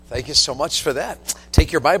Thank you so much for that.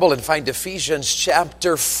 Take your Bible and find Ephesians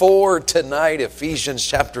chapter 4 tonight. Ephesians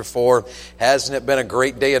chapter 4. Hasn't it been a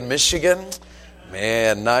great day in Michigan?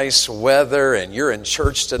 Man, nice weather, and you're in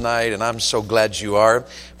church tonight, and I'm so glad you are,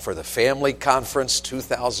 for the Family Conference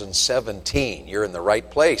 2017. You're in the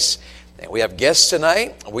right place. And we have guests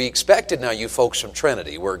tonight. We expected now you folks from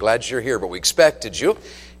Trinity. We're glad you're here, but we expected you.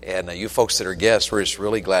 And you folks that are guests, we're just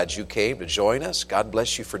really glad you came to join us. God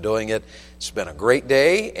bless you for doing it. It's been a great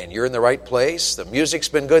day, and you're in the right place. The music's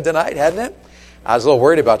been good tonight, hasn't it? I was a little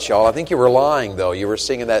worried about y'all. I think you were lying, though. You were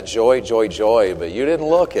singing that joy, joy, joy, but you didn't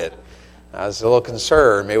look it. I was a little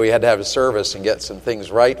concerned. Maybe we had to have a service and get some things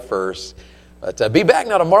right first. But be back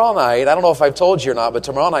now tomorrow night. I don't know if I've told you or not, but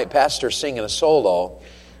tomorrow night, Pastor's singing a solo.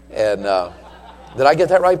 And did I get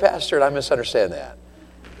that right, Pastor? Did I misunderstand that?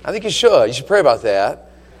 I think you should. You should pray about that.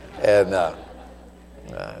 And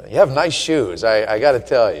you have nice shoes. I got to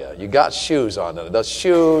tell you, you got shoes on them. The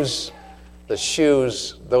shoes,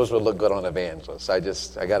 those would look good on evangelists. I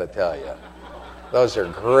got to tell you, those are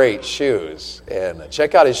great shoes. And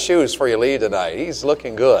check out his shoes before you leave tonight. He's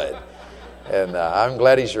looking good. And I'm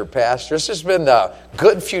glad he's your pastor. This has been a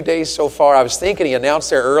good few days so far. I was thinking, he announced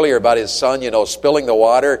there earlier about his son, spilling the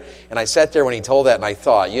water. And I sat there when he told that, and I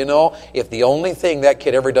thought, if the only thing that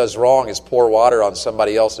kid ever does wrong is pour water on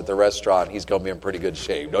somebody else at the restaurant, he's going to be in pretty good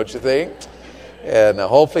shape, don't you think? And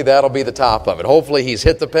hopefully that'll be the top of it. Hopefully he's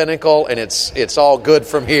hit the pinnacle, and it's all good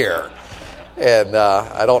from here. And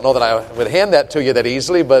I don't know that I would hand that to you that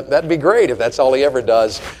easily, but that'd be great if that's all he ever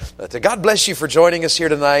does. But God bless you for joining us here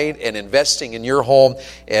tonight and investing in your home.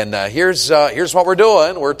 And here's what we're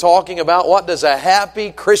doing. We're talking about what does a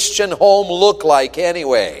happy Christian home look like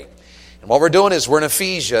anyway. And what we're doing is we're in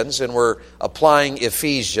Ephesians, and we're applying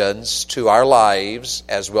Ephesians to our lives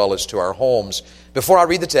as well as to our homes. Before I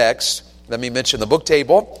read the text, let me mention the book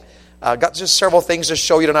table. Got just several things to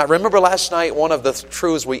show you tonight. Remember last night, one of the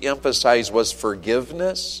truths we emphasized was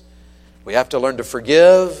forgiveness. We have to learn to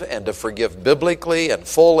forgive biblically and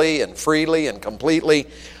fully and freely and completely.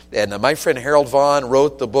 And my friend Harold Vaughn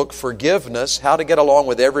wrote the book Forgiveness, How to Get Along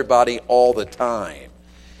with Everybody All the Time.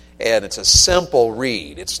 And it's a simple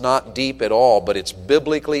read. It's not deep at all, but it's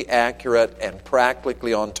biblically accurate and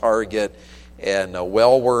practically on target and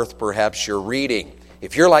well worth perhaps your reading.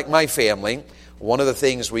 If you're like my family, one of the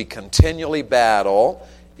things we continually battle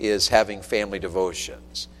is having family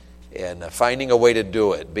devotions and finding a way to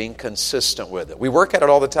do it, being consistent with it. We work at it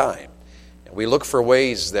all the time. And we look for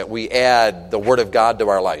ways that we add the Word of God to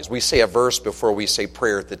our lives. We say a verse before we say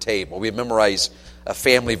prayer at the table. We memorize a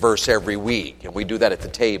family verse every week, and we do that at the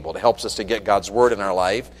table. It helps us to get God's Word in our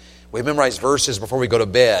life. We memorize verses before we go to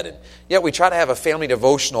bed. And yet we try to have a family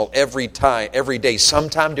devotional every day,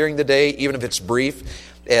 sometime during the day, even if it's brief.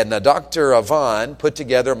 And Dr. Vaughn put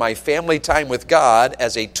together My Family Time with God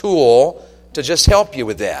as a tool to just help you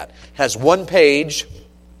with that. Has one page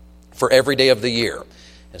for every day of the year.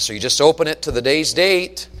 And so you just open it to the day's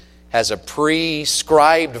date, has a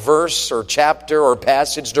prescribed verse or chapter or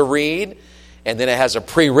passage to read, and then it has a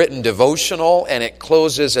pre-written devotional, and it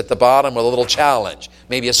closes at the bottom with a little challenge.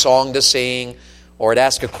 Maybe a song to sing, or it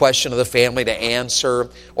asks a question of the family to answer,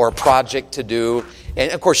 or a project to do.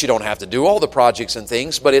 And of course, you don't have to do all the projects and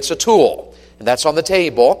things, but it's a tool. And that's on the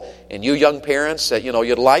table. And you young parents that,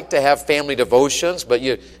 you'd like to have family devotions, but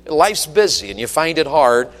life's busy and you find it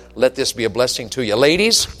hard, let this be a blessing to you.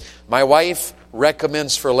 Ladies, my wife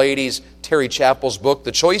recommends for ladies Terry Chappell's book,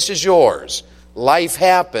 The Choice is Yours. Life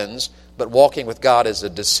happens, but walking with God is a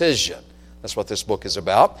decision. That's what this book is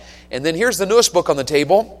about. And then here's the newest book on the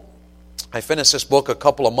table. I finished this book a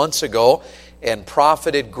couple of months ago and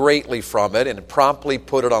profited greatly from it and promptly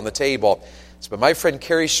put it on the table. It's by my friend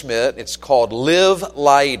Carrie Schmidt. It's called Live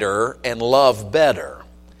Lighter and Love Better.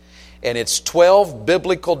 And it's 12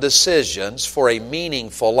 biblical decisions for a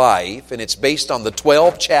meaningful life. And it's based on the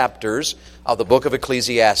 12 chapters of the book of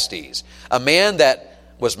Ecclesiastes. A man that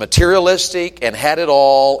was materialistic and had it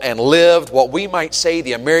all and lived what we might say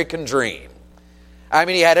the American dream. I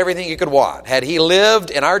mean, he had everything you could want. Had he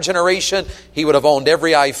lived in our generation, he would have owned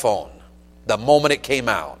every iPhone the moment it came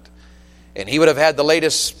out. And he would have had the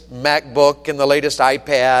latest MacBook and the latest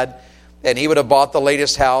iPad. And he would have bought the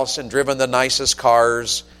latest house and driven the nicest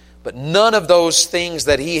cars. But none of those things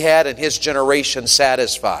that he had in his generation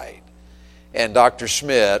satisfied. And Brother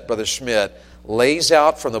Schmidt, lays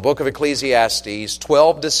out from the book of Ecclesiastes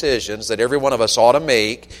 12 decisions that every one of us ought to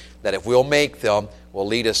make, that if we'll make them, will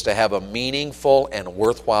lead us to have a meaningful and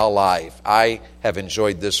worthwhile life. I have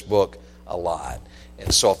enjoyed this book a lot.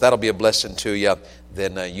 And so if that'll be a blessing to you,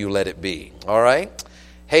 then you let it be. All right?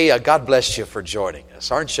 Hey, God bless you for joining us.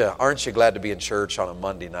 Aren't you glad to be in church on a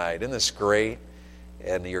Monday night? Isn't this great?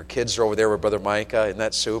 And your kids are over there with Brother Micah. Isn't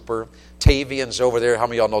that super? Tavian's over there. How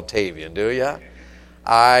many of y'all know Tavian? Do you?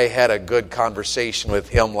 I had a good conversation with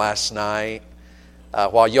him last night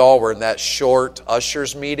while y'all were in that short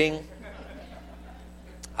ushers meeting.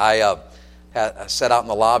 I sat out in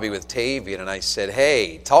the lobby with Tavian and I said,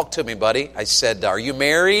 "Hey, talk to me, buddy." I said, "Are you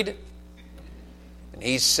married?" And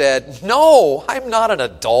he said, "No, I'm not an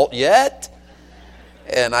adult yet."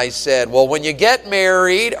 And I said, "Well, when you get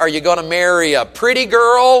married, are you going to marry a pretty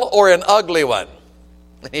girl or an ugly one?"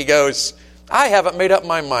 And he goes, "I haven't made up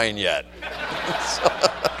my mind yet."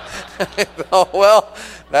 I thought, well,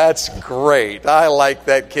 that's great. I like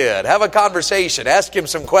that kid. Have a conversation. Ask him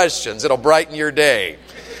some questions. It'll brighten your day.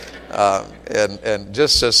 And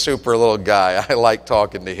just a super little guy. I like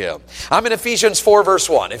talking to him. I'm in Ephesians 4, verse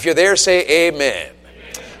 1. If you're there, say amen.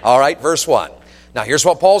 All right, verse 1. Now, here's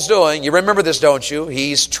what Paul's doing. You remember this, don't you?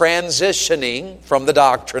 He's transitioning from the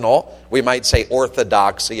doctrinal, we might say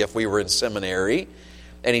orthodoxy if we were in seminary,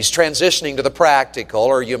 and he's transitioning to the practical,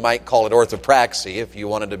 or you might call it orthopraxy if you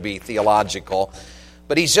wanted to be theological.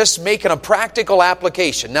 But he's just making a practical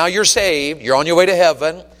application. Now you're saved. You're on your way to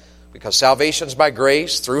heaven because salvation's by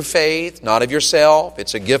grace through faith, not of yourself.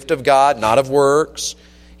 It's a gift of God, not of works.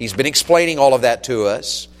 He's been explaining all of that to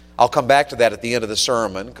us. I'll come back to that at the end of the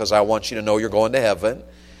sermon because I want you to know you're going to heaven.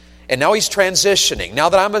 And now he's transitioning. Now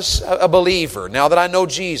that I'm a believer, now that I know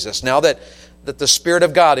Jesus, now that the Spirit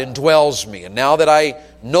of God indwells me, and now that I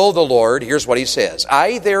know the Lord, here's what he says.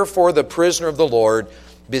 "I, therefore, the prisoner of the Lord,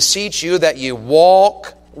 beseech you that ye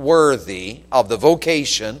walk worthy of the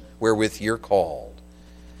vocation wherewith you're called."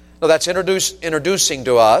 Now that's introducing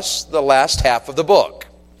to us the last half of the book.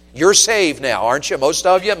 You're saved now, aren't you? Most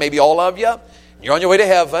of you, maybe all of you. You're on your way to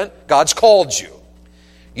heaven. God's called you.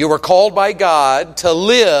 You were called by God to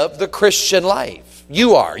live the Christian life.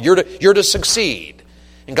 You are. You're to succeed.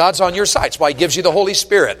 And God's on your side. That's why He gives you the Holy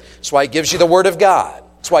Spirit. That's why He gives you the Word of God.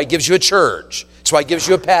 That's why He gives you a church. That's why He gives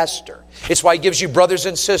you a pastor. It's why He gives you brothers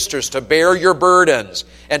and sisters to bear your burdens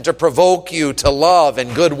and to provoke you to love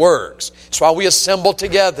and good works. It's why we assemble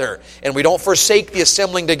together and we don't forsake the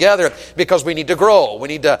assembling together because we need to grow. We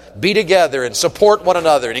need to be together and support one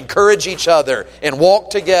another and encourage each other and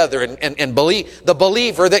walk together and believe the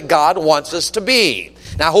believer that God wants us to be.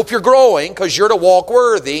 Now I hope you're growing because you're to walk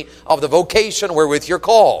worthy of the vocation wherewith you're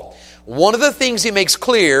called. One of the things he makes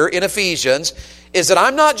clear in Ephesians is that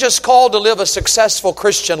I'm not just called to live a successful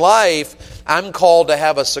Christian life, I'm called to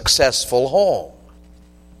have a successful home.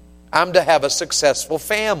 I'm to have a successful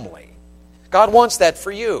family. God wants that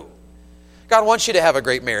for you. God wants you to have a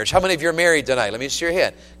great marriage. How many of you are married tonight? Let me see your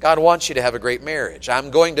hand. God wants you to have a great marriage.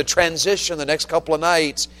 I'm going to transition the next couple of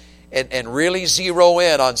nights and really zero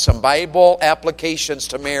in on some Bible applications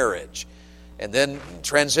to marriage. And then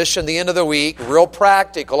transition the end of the week, real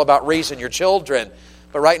practical about raising your children.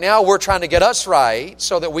 But right now we're trying to get us right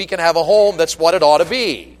so that we can have a home that's what it ought to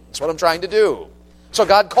be. That's what I'm trying to do. So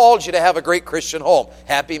God called you to have a great Christian home.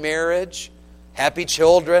 Happy marriage, happy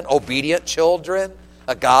children, obedient children,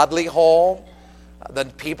 a godly home. The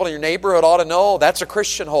people in your neighborhood ought to know that's a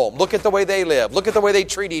Christian home. Look at the way they live. Look at the way they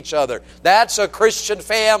treat each other. That's a Christian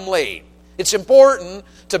family. It's important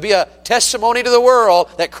to be a testimony to the world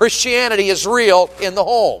that Christianity is real in the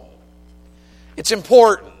home. It's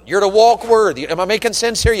important. You're to walk worthy. Am I making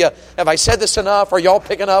sense here? Have I said this enough? Are y'all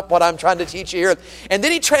picking up what I'm trying to teach you here? And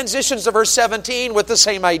then he transitions to verse 17 with the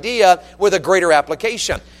same idea with a greater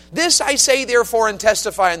application. "This I say therefore and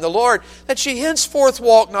testify in the Lord, that ye henceforth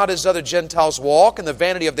walk not as other Gentiles walk, in the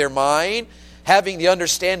vanity of their mind, having the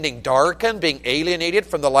understanding darkened, being alienated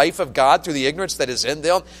from the life of God through the ignorance that is in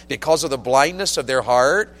them, because of the blindness of their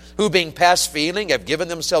heart, who being past feeling have given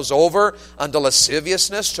themselves over unto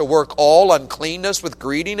lasciviousness, to work all uncleanness with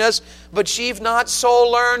greediness, but ye've not so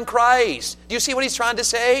learned Christ." Do you see what he's trying to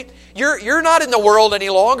say? You're not in the world any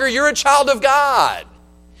longer. You're a child of God.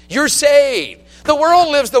 You're saved. The world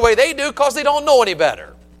lives the way they do because they don't know any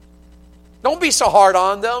better. Don't be so hard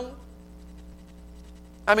on them.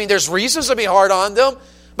 I mean, there's reasons to be hard on them,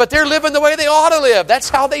 but they're living the way they ought to live. That's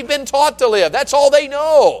how they've been taught to live. That's all they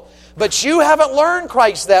know. But you haven't learned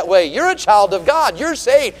Christ that way. You're a child of God. You're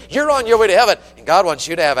saved. You're on your way to heaven. And God wants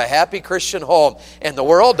you to have a happy Christian home. And the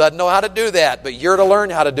world doesn't know how to do that, but you're to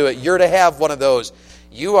learn how to do it. You're to have one of those.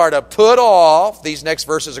 You are to put off, these next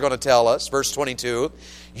verses are going to tell us, verse 22,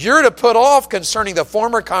 you're to put off concerning the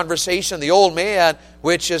former conversation, the old man,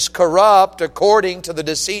 which is corrupt according to the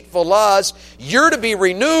deceitful lust. You're to be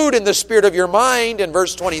renewed in the spirit of your mind in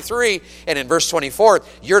verse 23. And in verse 24,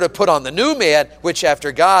 you're to put on the new man, which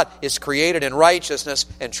after God is created in righteousness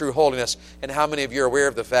and true holiness. And how many of you are aware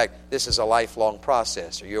of the fact this is a lifelong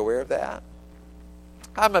process? Are you aware of that?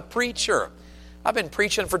 I'm a preacher. I've been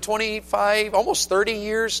preaching for 25, almost 30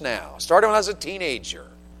 years now. Started when I was a teenager.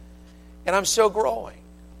 And I'm still growing.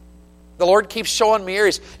 The Lord keeps showing me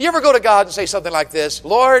areas. You ever go to God and say something like this,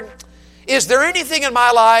 Lord, is there anything in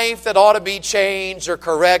my life that ought to be changed or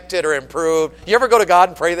corrected or improved? You ever go to God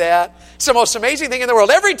and pray that? It's the most amazing thing in the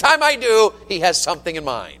world. Every time I do, He has something in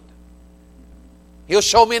mind. He'll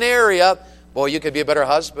show me an area. Boy, you could be a better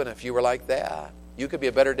husband if you were like that. You could be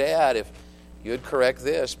a better dad if you'd correct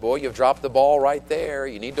this. Boy, you've dropped the ball right there.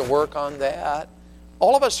 You need to work on that.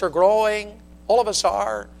 All of us are growing. All of us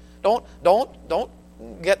are. Don't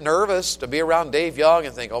get nervous to be around Dave Young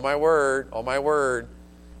and think, oh my word.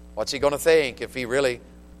 What's he going to think if he really...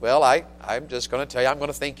 Well, I'm just going to tell you, I'm going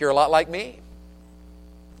to think you're a lot like me.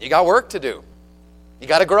 You got work to do. You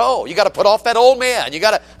got to grow. You got to put off that old man. You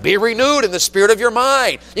got to be renewed in the spirit of your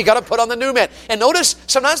mind. You got to put on the new man. And notice,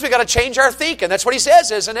 sometimes we got to change our thinking. That's what he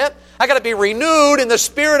says, isn't it? I got to be renewed in the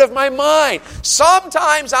spirit of my mind.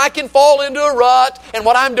 Sometimes I can fall into a rut, and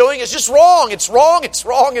what I'm doing is just wrong. It's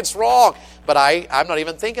wrong. But I'm not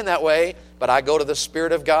even thinking that way. But I go to the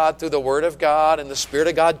Spirit of God through the Word of God, and the Spirit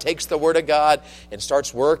of God takes the Word of God and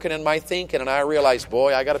starts working in my thinking, and I realize,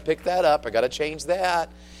 boy, I got to pick that up. I got to change that.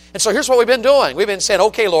 And so here's what we've been doing. We've been saying,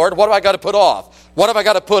 okay, Lord, what do I got to put off? What have I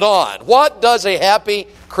got to put on? What does a happy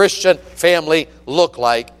Christian family look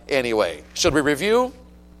like anyway? Should we review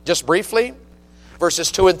just briefly?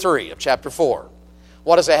 Verses 2 and 3 of chapter 4.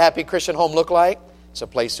 What does a happy Christian home look like? It's a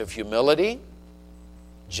place of humility,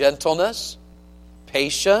 gentleness,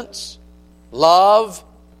 patience, love,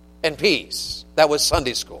 and peace. That was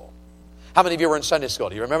Sunday school. How many of you were in Sunday school?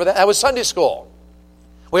 Do you remember that? That was Sunday school.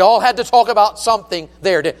 We all had to talk about something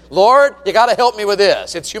there. Lord, you got to help me with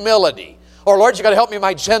this. It's humility. Or Lord, you got to help me with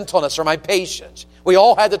my gentleness or my patience. We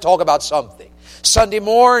all had to talk about something. Sunday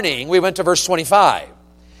morning, we went to verse 25.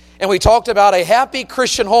 And we talked about a happy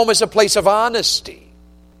Christian home is a place of honesty.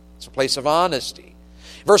 It's a place of honesty.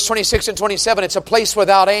 Verse 26 and 27, it's a place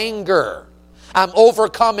without anger. I'm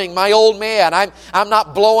overcoming my old man. I'm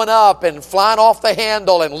not blowing up and flying off the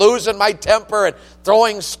handle and losing my temper and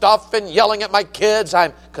throwing stuff and yelling at my kids.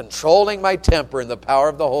 I'm controlling my temper in the power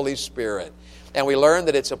of the Holy Spirit. And we learn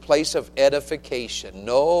that it's a place of edification.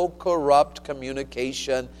 No corrupt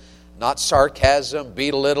communication, not sarcasm,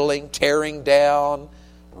 belittling, tearing down,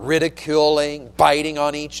 ridiculing, biting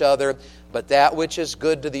on each other, but that which is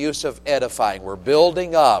good to the use of edifying. We're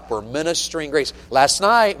building up. We're ministering grace. Last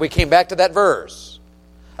night, we came back to that verse.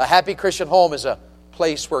 A happy Christian home is a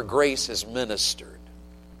place where grace is ministered.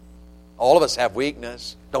 All of us have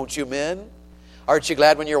weakness. Don't you men? Aren't you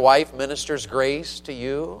glad when your wife ministers grace to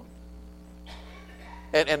you?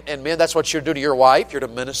 And men, that's what you do to your wife. You're to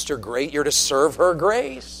minister grace. You're to serve her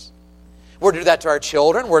grace. We're to do that to our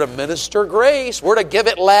children. We're to minister grace. We're to give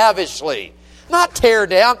it lavishly. Not tear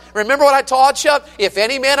down. Remember what I taught you? If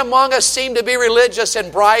any man among us seem to be religious and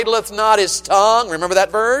bridleth not his tongue. Remember that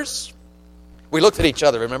verse? We looked at each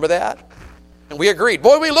other. Remember that? And we agreed.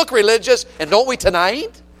 Boy, we look religious. And don't we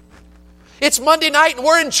tonight? It's Monday night and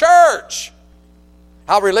we're in church.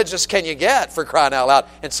 How religious can you get, for crying out loud?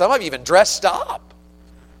 And some of you even dressed up.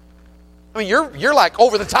 I mean, you're like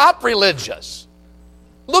over the top religious.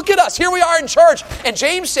 Look at us. Here we are in church. And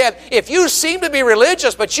James said, if you seem to be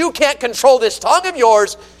religious, but you can't control this tongue of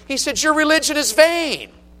yours, he said, your religion is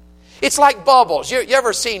vain. It's like bubbles. You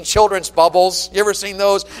ever seen children's bubbles? You ever seen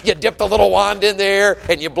those? You dip the little wand in there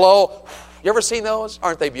and you blow. You ever seen those?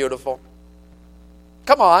 Aren't they beautiful?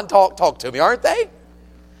 Come on, talk to me. Aren't they?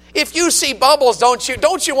 If you see bubbles, don't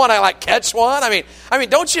you want to like catch one? I mean,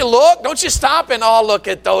 don't you look? Don't you stop and look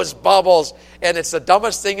at those bubbles? And it's the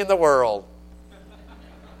dumbest thing in the world.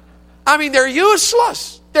 I mean, they're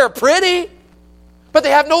useless. They're pretty, but they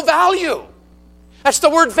have no value. That's the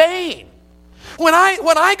word vain. When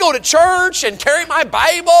I go to church and carry my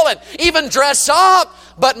Bible and even dress up,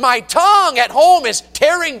 but my tongue at home is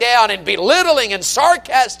tearing down and belittling and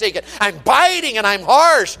sarcastic, and I'm biting and I'm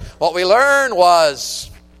harsh, what we learned was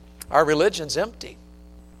our religion's empty.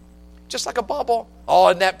 Just like a bubble. Oh,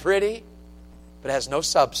 isn't that pretty? But it has no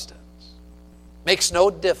substance. Makes no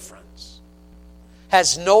difference.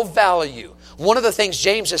 Has no value. One of the things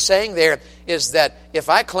James is saying there is that if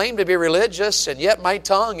I claim to be religious and yet my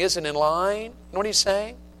tongue isn't in line, you know what he's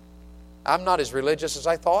saying? I'm not as religious as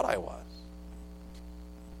I thought I was.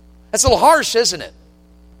 That's a little harsh, isn't it?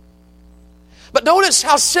 But notice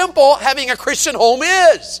how simple having a Christian home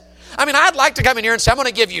is. I mean, I'd like to come in here and say, I'm going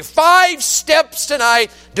to give you 5 steps tonight.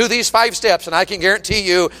 Do these 5 steps, and I can guarantee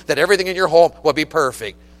you that everything in your home will be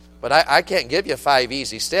perfect. But I can't give you 5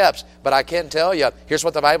 easy steps. But I can tell you, here's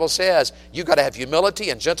what the Bible says. You've got to have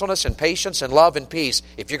humility and gentleness and patience and love and peace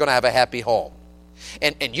if you're going to have a happy home.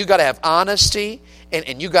 And you got to have honesty,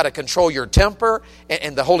 and you got to control your temper,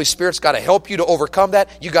 and the Holy Spirit's got to help you to overcome that.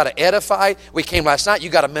 You got to edify. We came last night, you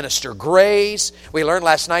got to minister grace. We learned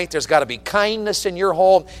last night there's got to be kindness in your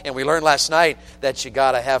home, and we learned last night that you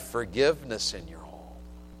got to have forgiveness in your home.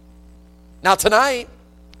 Now tonight,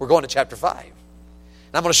 we're going to chapter 5.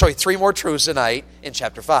 And I'm going to show you 3 more truths tonight in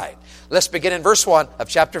chapter 5. Let's begin in verse 1 of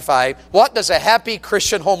chapter 5. What does a happy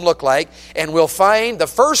Christian home look like? And we'll find the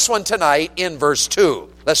first one tonight in verse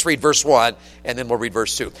 2. Let's read verse 1, and then we'll read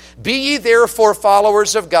verse 2. Be ye therefore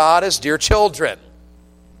followers of God as dear children.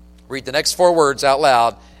 Read the next 4 words out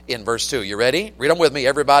loud in verse 2. You ready? Read them with me,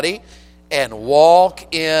 everybody. And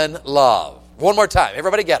walk in love. One more time.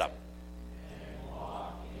 Everybody get them.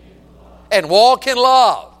 And walk in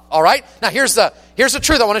love. All right? Now here's the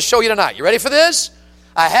truth I want to show you tonight. You ready for this?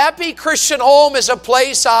 A happy Christian home is a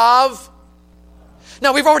place of...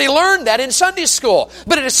 Now we've already learned that in Sunday school,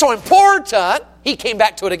 but it is so important. He came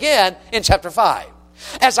back to it again in chapter 5.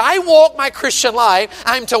 As I walk my Christian life,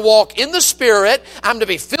 I'm to walk in the Spirit. I'm to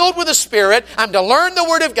be filled with the Spirit. I'm to learn the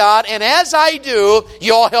Word of God. And as I do,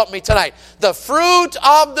 you all help me tonight. The fruit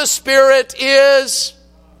of the Spirit is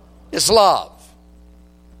love.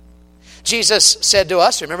 Jesus said to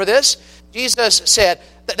us, remember this? Jesus said,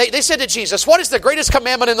 they said to Jesus, what is the greatest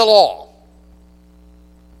commandment in the law?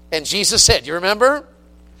 And Jesus said, you remember?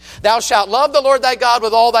 Thou shalt love the Lord thy God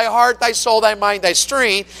with all thy heart, thy soul, thy mind, thy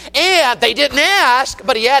strength. And they didn't ask,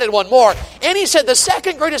 but he added one more. And he said the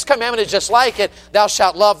second greatest commandment is just like it. Thou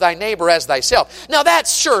shalt love thy neighbor as thyself. Now that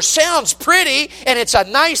sure sounds pretty, and it's a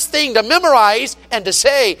nice thing to memorize and to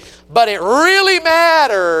say, but it really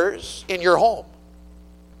matters in your home.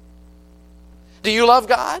 Do you love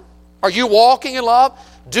God? Are you walking in love?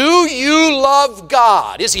 Do you love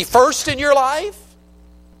God? Is He first in your life?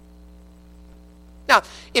 Now,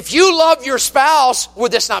 if you love your spouse,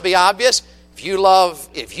 would this not be obvious?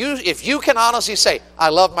 If you can honestly say, I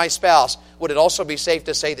love my spouse, would it also be safe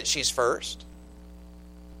to say that she's first?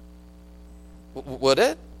 Would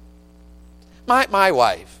it? My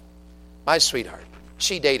wife, my sweetheart,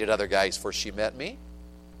 she dated other guys before she met me.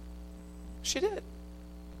 She did.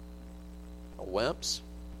 Wimps.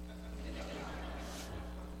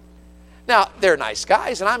 Now, they're nice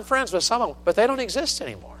guys, and I'm friends with some of them, but they don't exist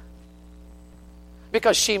anymore.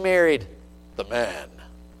 Because she married the man.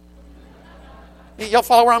 Y'all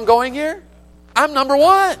follow where I'm going here? I'm number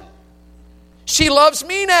one. She loves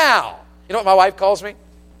me now. You know what my wife calls me?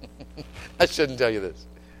 I shouldn't tell you this.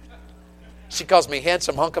 She calls me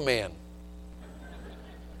handsome hunk of man.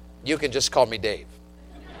 You can just call me Dave.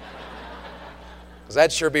 Because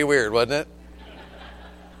that'd sure be weird, wouldn't it?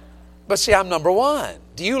 But see, I'm number one.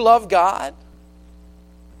 Do you love God?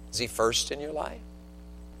 Is He first in your life?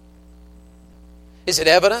 Is it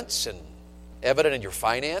evident in your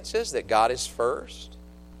finances that God is first?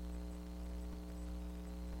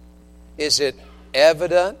 Is it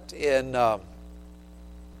evident in,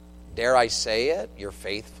 dare I say it, your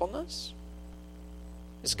faithfulness?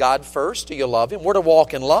 Is God first? Do you love Him? We're to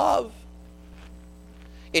walk in love.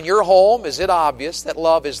 In your home, is it obvious that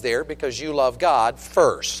love is there because you love God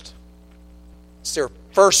first? It's their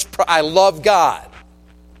first, I love God.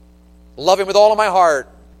 Love Him with all of my heart.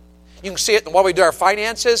 You can see it in what we do our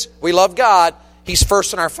finances. We love God. He's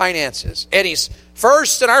first in our finances. And He's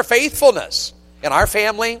first in our faithfulness. In our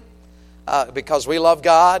family, because we love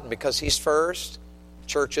God and because He's first,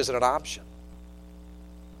 church isn't an option.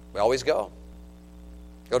 We always go.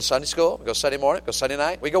 Go to Sunday school, we go Sunday morning, go Sunday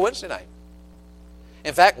night, we go Wednesday night.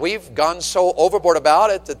 In fact, we've gone so overboard about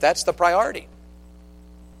it that that's the priority.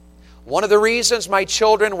 One of the reasons my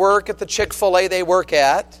children work at the Chick-fil-A they work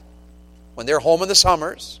at when they're home in the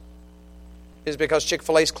summers is because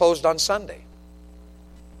Chick-fil-A's closed on Sunday.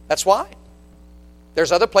 That's why.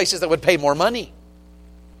 There's other places that would pay more money.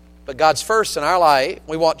 But God's first in our life.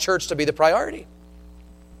 We want church to be the priority.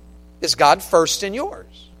 Is God first in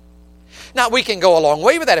yours? Now, we can go a long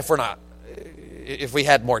way with that if we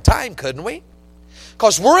had more time, couldn't we?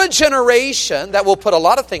 Because we're a generation that will put a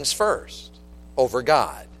lot of things first over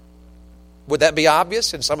God. Would that be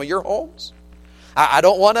obvious in some of your homes? I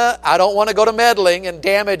don't want to go to meddling and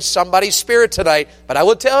damage somebody's spirit tonight, but I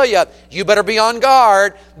will tell you, you better be on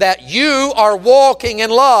guard that you are walking in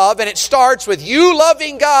love, and it starts with you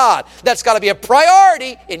loving God. That's got to be a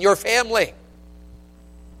priority in your family.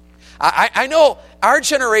 I know our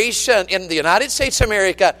generation in the United States of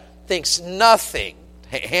America thinks nothing,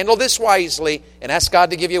 handle this wisely and ask God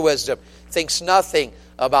to give you wisdom, thinks nothing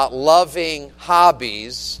about loving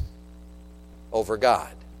hobbies over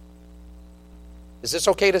God. Is this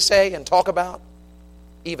okay to say and talk about?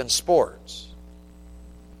 Even sports.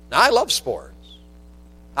 Now, I love sports.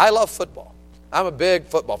 I love football. I'm a big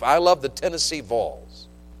football fan. I love the Tennessee Vols.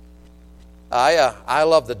 I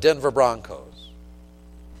love the Denver Broncos.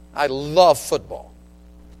 I love football.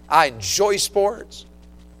 I enjoy sports.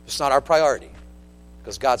 It's not our priority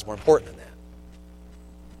because God's more important than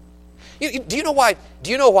that. Do you know why?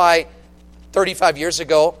 Do you know why 35 years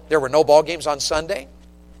ago there were no ball games on Sunday?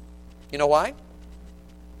 You know why?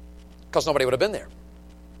 Because nobody would have been there.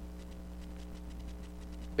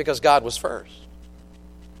 Because God was first.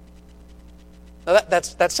 Now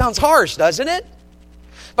that sounds harsh, doesn't it?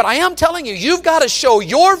 But I am telling you, you've got to show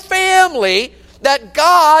your family that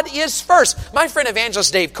God is first. My friend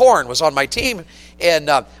evangelist Dave Korn was on my team. And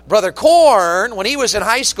Brother Korn, when he was in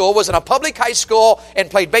high school, was in a public high school and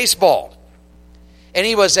played baseball. And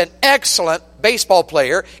he was an excellent baseball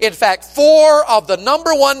player. In fact, 4 of the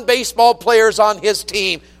number 1 baseball players on his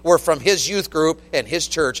team were from his youth group and his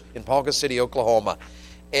church in Ponca City, Oklahoma.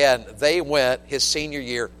 And they went his senior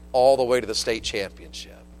year all the way to the state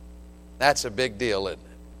championship. That's a big deal, isn't it?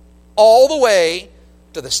 All the way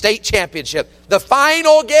to the state championship. The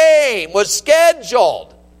final game was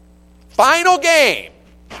scheduled. Final game.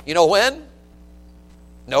 You know when?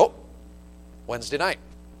 Nope. Wednesday night.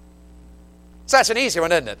 So that's an easy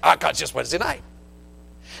one, isn't it? Oh, God, it's just Wednesday night.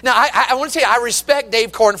 Now, I want to tell you, I respect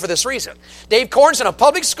Dave Korn for this reason. Dave Korn's in a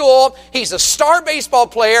public school. He's a star baseball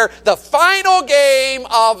player. The final game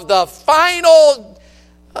of the final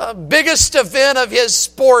biggest event of his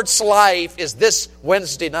sports life is this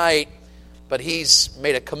Wednesday night. But he's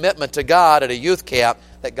made a commitment to God at a youth camp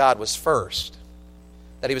that God was first.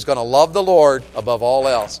 That he was going to love the Lord above all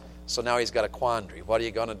else. So now he's got a quandary. What are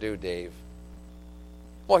you going to do, Dave?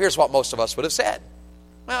 Well, here's what most of us would have said.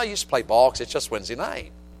 Well, you just play ball because it's just Wednesday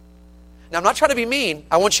night. Now, I'm not trying to be mean.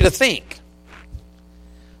 I want you to think.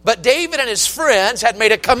 But David and his friends had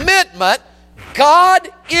made a commitment. God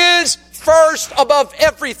is first above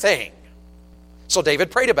everything. So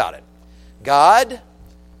David prayed about it. God,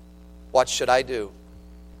 what should I do?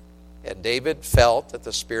 And David felt that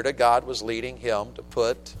the Spirit of God was leading him to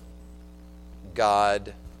put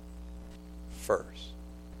God first.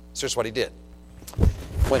 So here's what he did.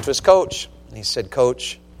 Went to his coach, and he said,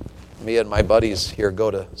 Coach, me and my buddies here go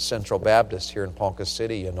to Central Baptist here in Ponca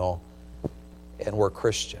City, you know, and we're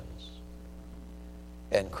Christians.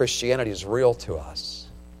 And Christianity is real to us.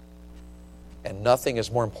 And nothing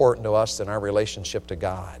is more important to us than our relationship to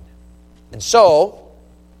God. And so,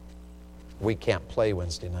 we can't play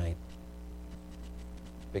Wednesday night.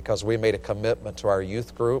 Because we made a commitment to our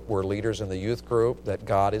youth group, we're leaders in the youth group, that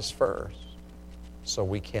God is first. So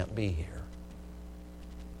we can't be here.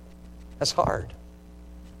 That's hard.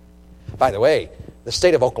 By the way, the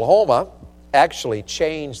state of Oklahoma actually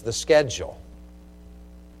changed the schedule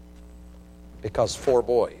because 4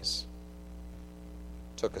 boys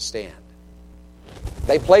took a stand.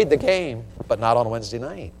 They played the game, but not on Wednesday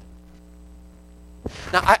night.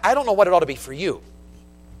 Now, I don't know what it ought to be for you.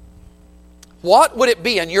 What would it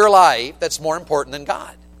be in your life that's more important than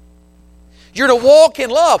God? You're to walk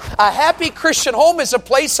in love. A happy Christian home is a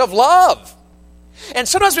place of love. And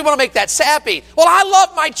sometimes we want to make that sappy. Well, I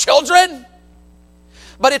love my children.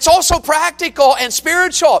 But it's also practical and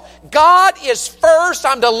spiritual. God is first.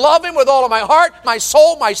 I'm to love Him with all of my heart, my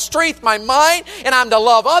soul, my strength, my mind. And I'm to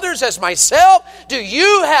love others as myself. Do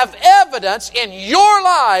you have evidence in your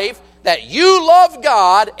life that you love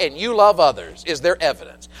God and you love others? Is there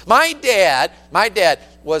evidence? My dad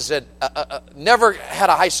was never had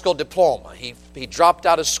a high school diploma. He dropped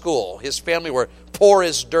out of school. His family were poor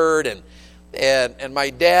as dirt, and my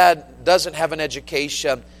dad doesn't have an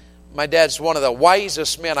education. My dad's one of the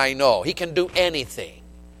wisest men I know. He can do anything,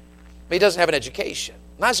 but he doesn't have an education.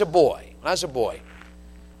 When I was a boy,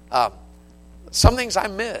 some things I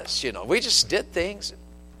miss. You know, we just did things.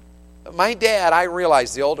 My dad, I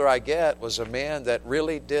realized the older I get, was a man that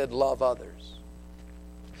really did love others.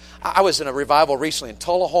 I was in a revival recently in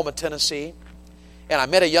Tullahoma, Tennessee, and I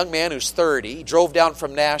met a young man who's 30. He drove down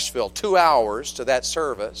from Nashville 2 hours to that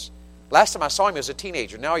service. Last time I saw him, he was a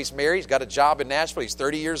teenager. Now he's married. He's got a job in Nashville. He's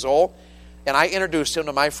 30 years old. And I introduced him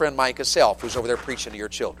to my friend Micah Self, who's over there preaching to your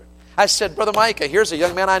children. I said, Brother Micah, here's a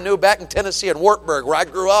young man I knew back in Tennessee in Wartburg, where I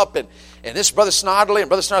grew up. And this is Brother Snodley, and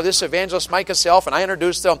Brother Snodley, this is Evangelist Micah Self. And I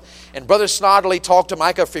introduced them. And Brother Snodley talked to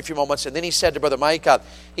Micah for a few moments. And then he said to Brother Micah,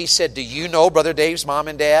 he said, do you know Brother Dave's mom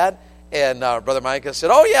and dad? And Brother Micah said,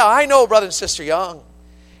 oh yeah, I know Brother and Sister Young.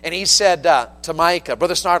 And he said to Micah,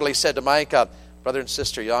 Brother Snodley said to Micah, Brother and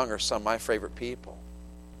Sister Young are some of my favorite people.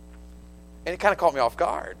 And it kind of caught me off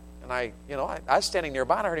guard. And I was standing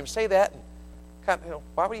nearby and I heard him say that. And kind of,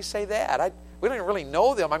 why would he say that? We don't even really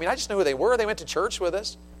know them. I mean, I just knew who they were. They went to church with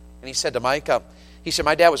us. And he said to Micah, he said,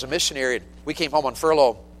 my dad was a missionary. And we came home on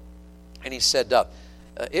furlough. And he said,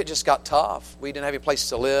 it just got tough. We didn't have any place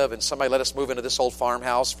to live, and somebody let us move into this old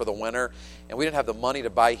farmhouse for the winter, and we didn't have the money to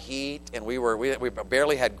buy heat, and we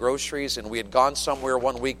barely had groceries, and we had gone somewhere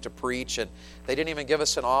one week to preach, and they didn't even give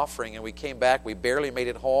us an offering, and we came back, we barely made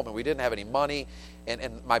it home, and we didn't have any money,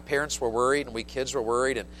 and my parents were worried, and we kids were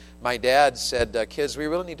worried, and my dad said, kids, we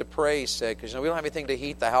really need to pray, he said, because we don't have anything to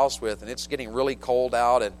heat the house with, and it's getting really cold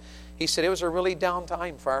out, and he said it was a really down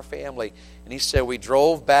time for our family, and he said we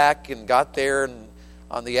drove back and got there, and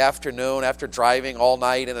on the afternoon, after driving all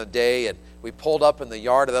night and a day, and we pulled up in the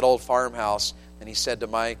yard of that old farmhouse, and he said to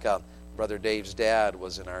Mike, Brother Dave's dad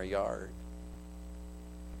was in our yard.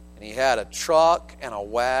 And he had a truck and a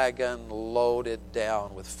wagon loaded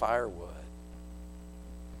down with firewood.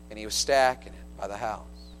 And he was stacking it by the house.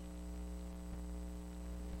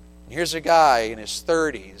 And here's a guy in his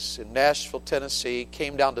 30s in Nashville, Tennessee,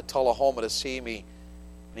 came down to Tullahoma to see me,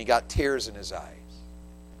 and he got tears in his eyes.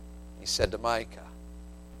 He said to Micah,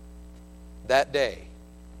 that day,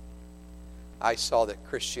 I saw that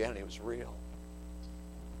Christianity was real.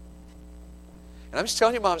 And I'm just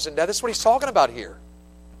telling you, moms and dads, that's what he's talking about here.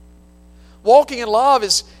 Walking in love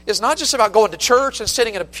is not just about going to church and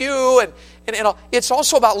sitting in a pew, and it's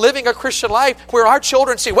also about living a Christian life where our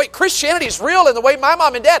children see, wait, Christianity is real in the way my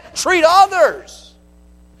mom and dad treat others.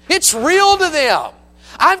 It's real to them.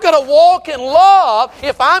 I've got to walk in love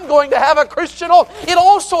if I'm going to have a Christian home. It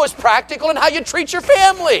also is practical in how you treat your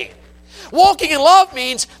family. Walking in love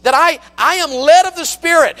means that I am led of the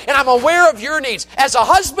Spirit and I'm aware of your needs. As a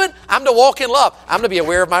husband, I'm to walk in love. I'm to be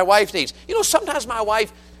aware of my wife's needs. You know, sometimes my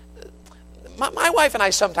wife and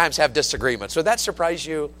I sometimes have disagreements. Would that surprise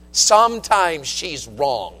you? Sometimes she's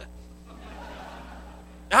wrong.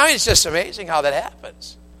 I mean, it's just amazing how that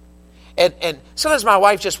happens. And sometimes my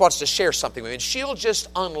wife just wants to share something with me, and she'll just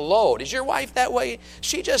unload. Is your wife that way?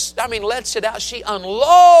 She just, lets it out. She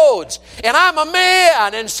unloads. And I'm a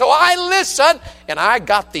man, and so I listen, and I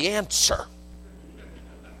got the answer.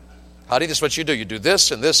 Honey, this is what you do. You do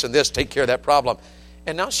this and this and this, take care of that problem.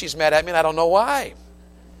 And now she's mad at me, and I don't know why.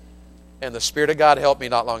 And the Spirit of God helped me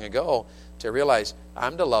not long ago to realize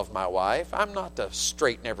I'm to love my wife. I'm not to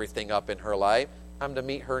straighten everything up in her life. I'm to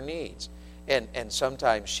meet her needs. And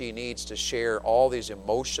sometimes she needs to share all these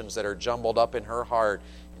emotions that are jumbled up in her heart,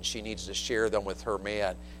 and she needs to share them with her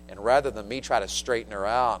man. And rather than me try to straighten her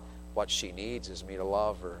out, what she needs is me to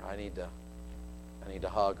love her. I need to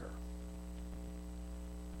hug her.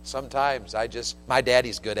 Sometimes my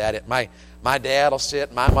daddy's good at it. My dad will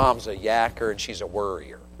sit, my mom's a yacker, and she's a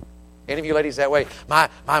worrier. Any of you ladies that way? My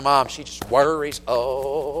mom, she just worries.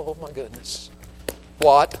 Oh, my goodness.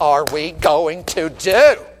 What are we going to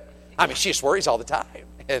do? She just worries all the time.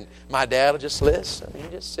 And my dad will just listen. He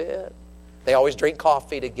just sit. They always drink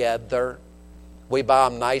coffee together. We buy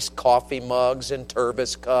them nice coffee mugs and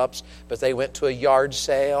turbis cups. But they went to a yard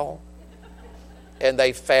sale. And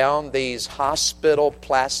they found these hospital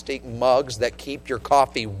plastic mugs that keep your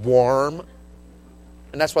coffee warm.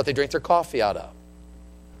 And that's what they drink their coffee out of.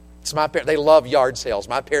 It's my parents. They love yard sales.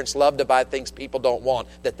 My parents love to buy things people don't want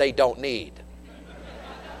that they don't need.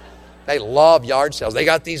 They love yard sales. They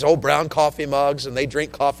got these old brown coffee mugs, and they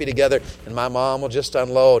drink coffee together, and my mom will just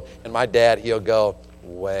unload, and my dad, he'll go,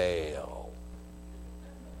 well.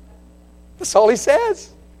 That's all he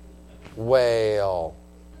says. Well.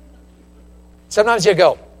 Sometimes you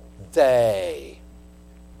go, they.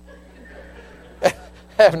 I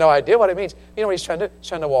have no idea what it means. You know what he's trying to do? He's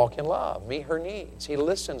trying to walk in love, meet her needs. He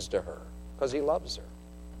listens to her because he loves her.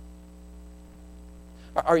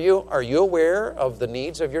 Are you aware of the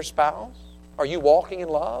needs of your spouse? Are you walking in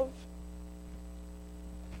love?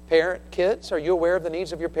 Kids, are you aware of the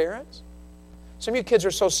needs of your parents? Some of you kids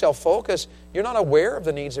are so self-focused, you're not aware of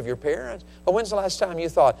the needs of your parents. But when's the last time you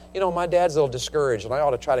thought, my dad's a little discouraged, and I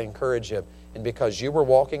ought to try to encourage him. And because you were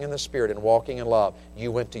walking in the Spirit and walking in love,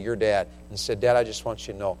 you went to your dad and said, Dad, I just want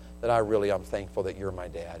you to know that I'm thankful that you're my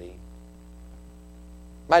daddy.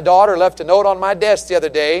 My daughter left a note on my desk the other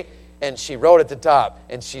day, and she wrote at the top,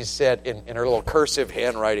 and she said, in her little cursive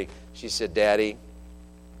handwriting, she said, Daddy,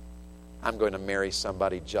 I'm going to marry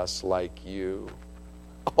somebody just like you.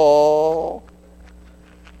 Oh.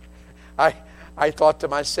 I thought to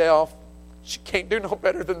myself, she can't do no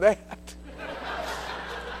better than that.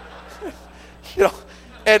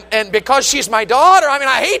 And because she's my daughter,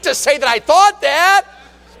 I hate to say that I thought that,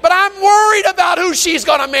 but I'm worried about who she's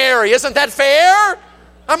going to marry. Isn't that fair?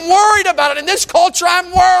 I'm worried about it. In this culture, I'm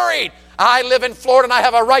worried. I live in Florida and I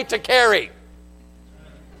have a right to carry.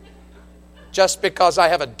 Just because I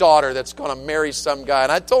have a daughter that's going to marry some guy.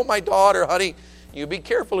 And I told my daughter, honey, you be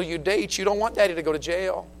careful who you date. You don't want daddy to go to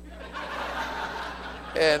jail.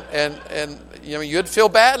 And you know, you'd feel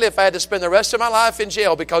badly if I had to spend the rest of my life in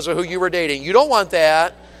jail because of who you were dating. You don't want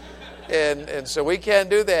that. And so we can't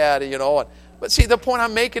do that, you know. But see, the point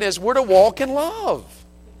I'm making is we're to walk in love.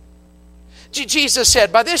 Jesus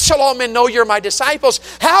said, by this shall all men know you're my disciples.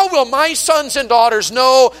 How will my sons and daughters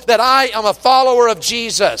know that I am a follower of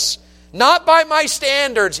Jesus? Not by my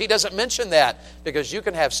standards. He doesn't mention that because you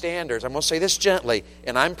can have standards. I'm going to say this gently,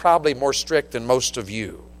 and I'm probably more strict than most of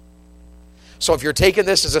you. So if you're taking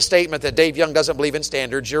this as a statement that Dave Young doesn't believe in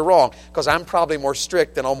standards, you're wrong, because I'm probably more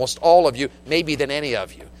strict than almost all of you, maybe than any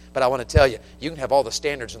of you. But I want to tell you, you can have all the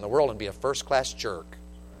standards in the world and be a first-class jerk.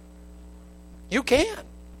 You can.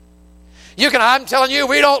 I'm telling you,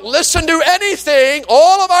 we don't listen to anything.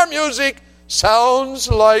 All of our music sounds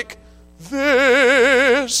like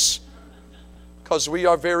this because we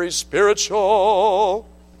are very spiritual.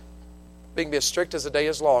 We can be as strict as the day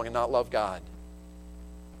is long and not love God.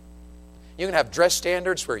 You can have dress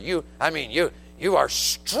standards where you are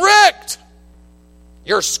strict.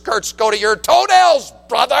 Your skirts go to your toenails,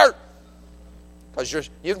 brother. Because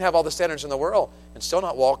you can have all the standards in the world and still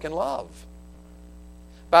not walk in love.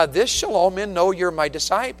 By this shall all men know you're my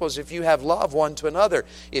disciples if you have love one to another.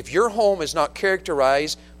 If your home is not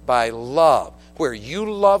characterized by love, where you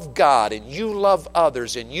love God and you love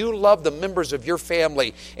others and you love the members of your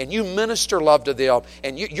family and you minister love to them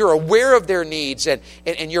and you're aware of their needs and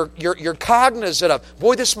you're cognizant of,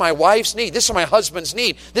 boy, this is my wife's need, this is my husband's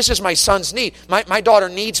need, this is my son's need, my daughter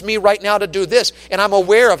needs me right now to do this, and I'm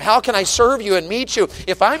aware of how can I serve you and meet you.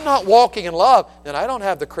 If I'm not walking in love, then I don't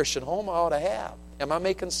have the Christian home I ought to have. Am I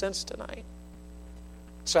making sense tonight?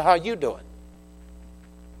 So how are you doing?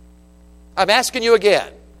 I'm asking you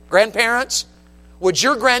again, grandparents, would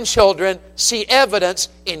your grandchildren see evidence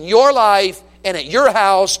in your life and at your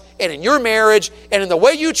house and in your marriage and in the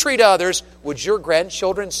way you treat others? Would your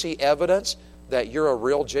grandchildren see evidence that you're a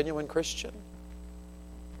real, genuine Christian?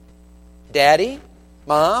 Daddy,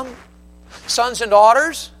 mom, sons and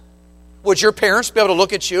daughters, would your parents be able to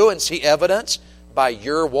look at you and see evidence by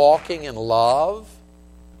your walking in love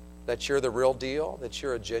that you're the real deal, that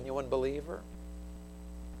you're a genuine believer?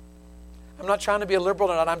 I'm not trying to be a liberal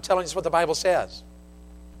tonight. I'm telling you what the Bible says.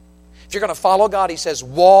 If you're going to follow God, He says,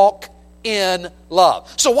 walk in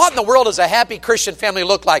love. So what in the world does a happy Christian family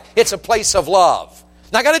look like? It's a place of love.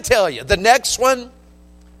 Now I got to tell you, the next one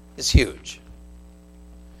is huge.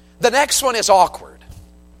 The next one is awkward.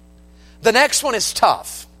 The next one is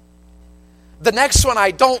tough. The next one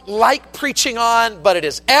I don't like preaching on, but it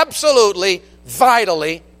is absolutely,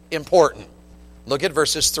 vitally important. Look at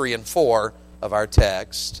verses 3 and 4 of our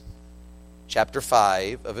text, chapter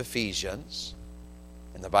 5 of Ephesians.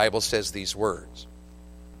 And the Bible says these words,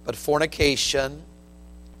 but fornication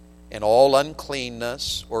and all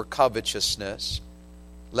uncleanness or covetousness,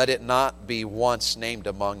 let it not be once named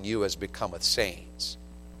among you as becometh saints,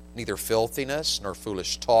 neither filthiness, nor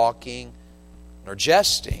foolish talking, nor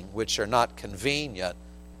jesting, which are not convenient,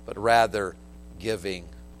 but rather giving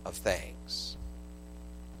of thanks.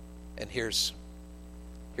 And here's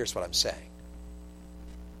what I'm saying.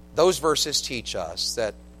 Those verses teach us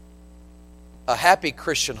that a happy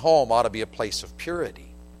Christian home ought to be a place of purity.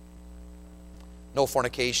 No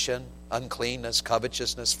fornication, uncleanness,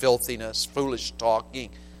 covetousness, filthiness, foolish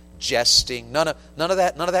talking, jesting, none of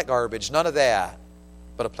that garbage, none of that,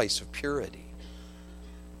 but a place of purity.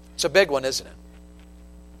 It's a big one, isn't it?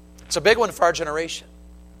 It's a big one for our generation.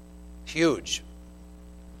 Huge.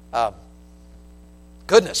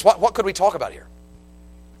 Goodness, what could we talk about here?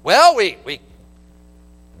 Well,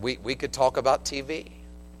 we could talk about TV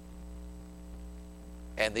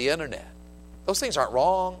and the internet. Those things aren't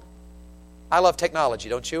wrong. I love technology,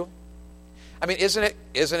 don't you? I mean, isn't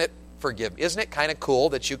it kind of cool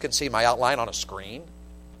that you can see my outline on a screen?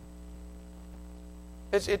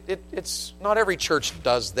 It's not every church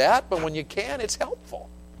does that, but when you can, it's helpful.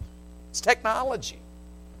 It's technology.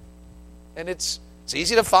 And it's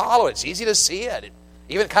easy to follow. It's easy to see it. It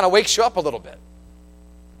even kind of wakes you up a little bit.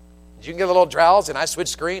 You can get a little drowsy, and I switch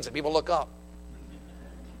screens, and people look up.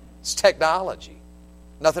 It's technology.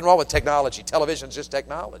 Nothing wrong with technology. Television's just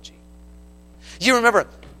technology. You remember,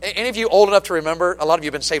 any of you old enough to remember, a lot of you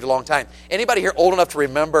have been saved a long time, anybody here old enough to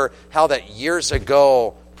remember how that years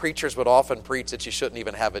ago preachers would often preach that you shouldn't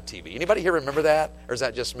even have a TV? Anybody here remember that? Or is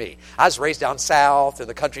that just me? I was raised down south in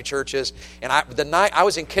the country churches, and the night I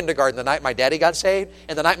was in kindergarten, the night my daddy got saved,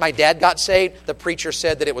 and the night my dad got saved, the preacher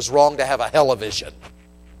said that it was wrong to have a hell-o-vision.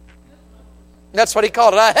 That's what he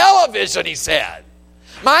called it, a hell-o-vision, he said.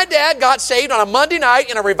 My dad got saved on a Monday night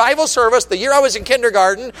in a revival service the year I was in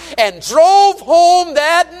kindergarten and drove home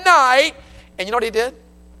that night. And you know what he did?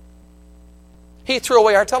 He threw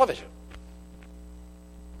away our television.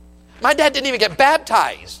 My dad didn't even get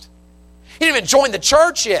baptized. He didn't even join the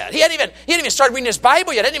church yet. He hadn't even started reading his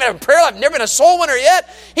Bible yet. He didn't even have a prayer life. Never been a soul winner yet.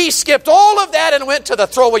 He skipped all of that and went to the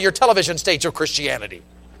throw away your television stage of Christianity.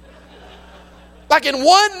 Like in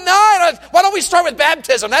one night. Why don't we start with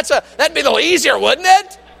baptism? That'd be a little easier, wouldn't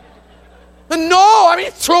it? No,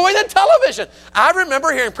 throw away the television. I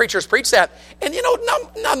remember hearing preachers preach that. And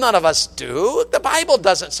none of us do. The Bible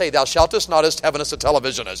doesn't say, thou shaltest not heavenest a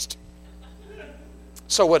televisionist.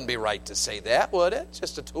 So it wouldn't be right to say that, would it? It's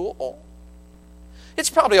just a tool. It's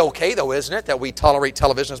probably okay, though, isn't it, that we tolerate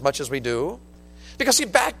television as much as we do? Because, see,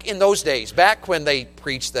 back in those days, back when they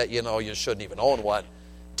preached that, you shouldn't even own one,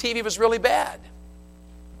 TV was really bad.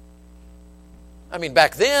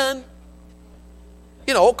 Back then,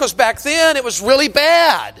 because back then it was really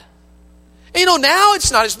bad. And, now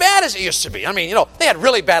it's not as bad as it used to be. They had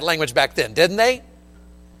really bad language back then, didn't they?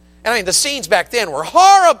 And, the scenes back then were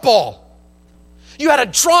horrible. You had a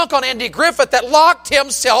drunk on Andy Griffith that locked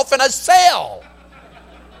himself in a cell.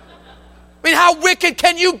 How wicked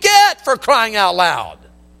can you get, for crying out loud?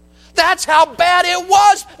 That's how bad it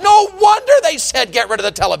was. No wonder they said get rid of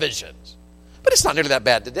the televisions. But it's not nearly that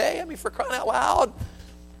bad today. For crying out loud.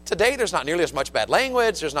 Today there's not nearly as much bad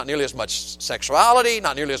language. There's not nearly as much sexuality.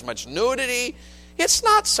 Not nearly as much nudity. It's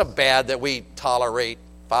not so bad that we tolerate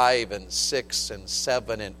 5 and 6 and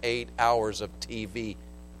 7 and 8 hours of TV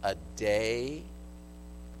a day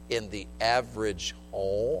in the average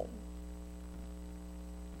home.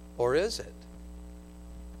 Or is it?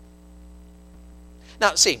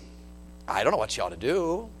 Now, see, I don't know what you ought to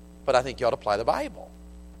do, but I think you ought to apply the Bible.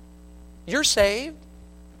 You're saved.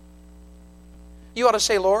 You ought to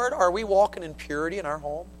say, Lord, are we walking in purity in our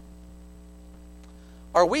home?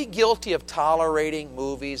 Are we guilty of tolerating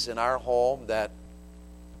movies in our home that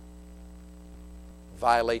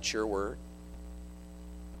violate your word?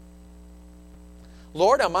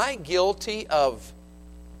 Lord, am I guilty of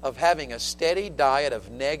having a steady diet of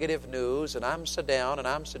negative news, and I'm so down, and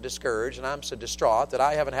I'm so discouraged, and I'm so distraught that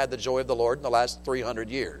I haven't had the joy of the Lord in the last 300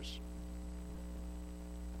 years?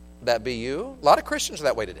 Would that be you? A lot of Christians are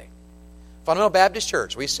that way today. Fundamental Baptist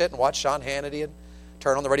Church, we sit and watch Sean Hannity and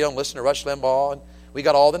turn on the radio and listen to Rush Limbaugh, and we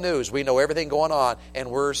got all the news. We know everything going on, and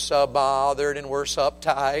we're so bothered, and we're so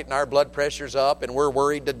uptight, and our blood pressure's up, and we're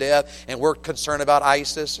worried to death, and we're concerned about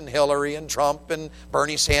ISIS and Hillary and Trump and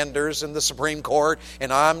Bernie Sanders and the Supreme Court,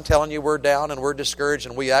 and I'm telling you we're down and we're discouraged,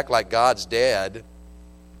 and we act like God's dead.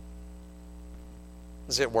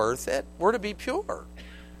 Is it worth it? We're to be pure.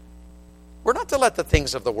 We're not to let the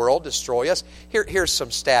things of the world destroy us. Here's some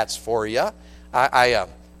stats for you. I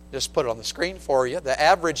just put it on the screen for you. The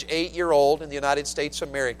average 8-year-old in the United States of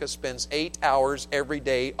America spends 8 hours every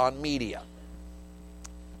day on media.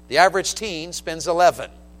 The average teen spends 11.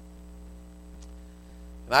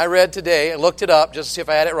 And I read today, and looked it up just to see if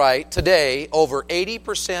I had it right. Today, over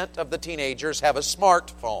 80% of the teenagers have a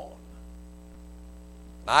smartphone.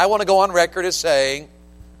 Now, I want to go on record as saying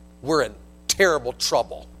we're in terrible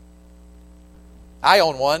trouble. I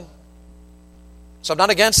own one, so I'm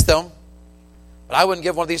not against them. But I wouldn't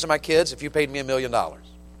give one of these to my kids if you paid me $1 million. I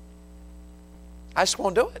just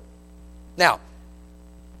won't do it. Now,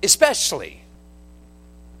 especially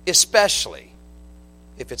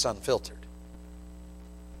if it's unfiltered.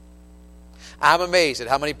 I'm amazed at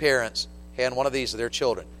how many parents hand one of these to their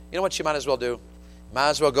children. You know what you might as well do? You might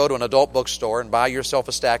as well go to an adult bookstore and buy yourself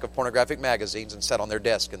a stack of pornographic magazines and set on their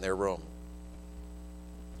desk in their room.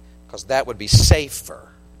 Because that would be safer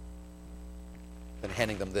than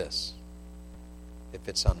handing them this if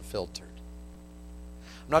it's unfiltered.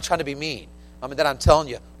 I'm not trying to be mean. That I'm telling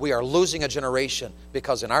you, we are losing a generation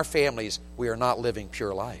because in our families, we are not living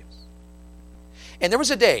pure lives. And there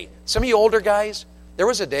was a day, some of you older guys, there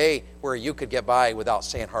was a day where you could get by without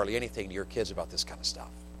saying hardly anything to your kids about this kind of stuff.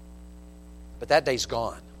 But that day's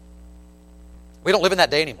gone. We don't live in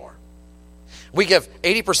that day anymore. We give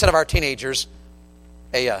 80% of our teenagers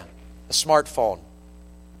a smartphone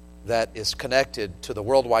that is connected to the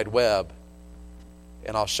World Wide Web.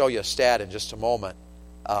 And I'll show you a stat in just a moment.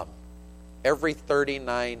 Every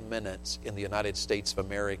 39 minutes in the United States of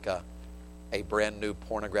America, a brand new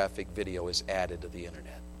pornographic video is added to the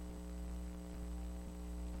internet.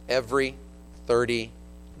 Every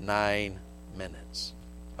 39 minutes,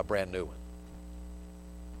 a brand new one.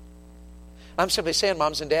 I'm simply saying,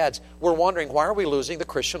 moms and dads, we're wondering, why are we losing the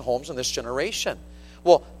Christian homes in this generation?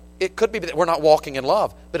 Well, it could be that we're not walking in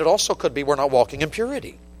love, but it also could be we're not walking in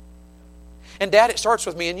purity. And Dad, it starts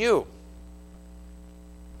with me and you.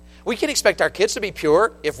 We can expect our kids to be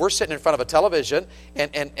pure if we're sitting in front of a television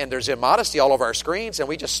and there's immodesty all over our screens and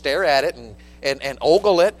we just stare at it and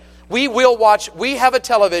ogle it. We have a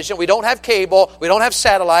television, we don't have cable, we don't have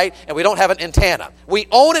satellite, and we don't have an antenna. We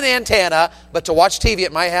own an antenna, but to watch TV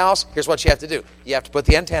at my house, here's what you have to do. You have to put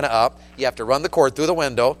the antenna up, you have to run the cord through the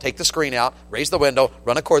window, take the screen out, raise the window,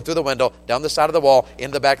 run a cord through the window, down the side of the wall,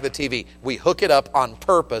 in the back of the TV. We hook it up on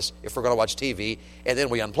purpose if we're going to watch TV, and then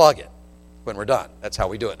we unplug it when we're done. That's how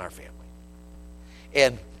we do it in our family.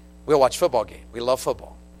 And we'll watch football game. We love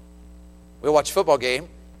football. We'll watch football game,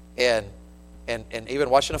 and even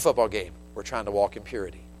watching a football game, we're trying to walk in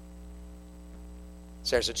purity.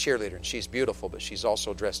 Sarah's a cheerleader, and she's beautiful, but she's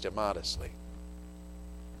also dressed immodestly.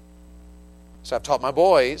 So I've taught my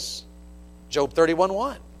boys Job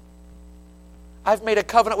 31:1. I've made a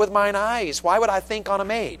covenant with mine eyes. Why would I think on a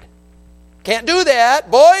maid? Can't do that.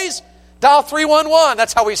 Boys, dial 311.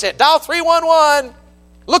 That's how we say it. Dial 311.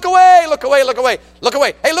 Look away, look away, look away, look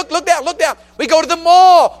away. Hey, look down, look down. We go to the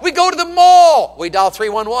mall. We go to the mall. We dial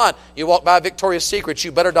 311. You walk by Victoria's Secret,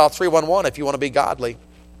 you better dial 311 if you want to be godly.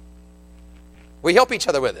 We help each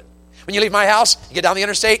other with it. When you leave my house, you get down the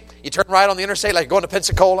interstate, you turn right on the interstate like you're going to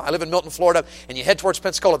Pensacola. I live in Milton, Florida, and you head towards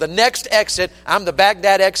Pensacola. The next exit, I'm the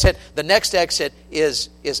Baghdad exit. The next exit is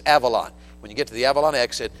Avalon. When you get to the Avalon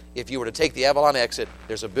exit, if you were to take the Avalon exit,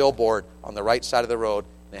 there's a billboard on the right side of the road,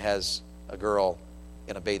 and it has a girl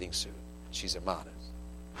in a bathing suit. She's immodest.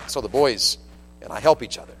 So the boys and I help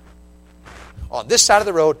each other. On this side of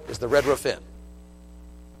the road is the Red Roof Inn.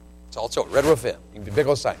 It's also Red Roof Inn. You can be big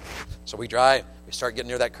old sign. So we drive, we start getting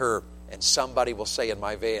near that curve, and somebody will say in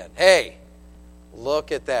my van, hey,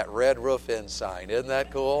 look at that Red Roof Inn sign. Isn't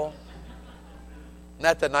that cool? Isn't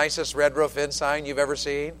that the nicest Red Roof Inn sign you've ever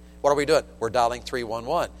seen? What are we doing? We're dialing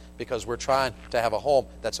 311 because we're trying to have a home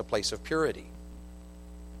that's a place of purity.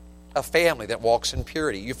 A family that walks in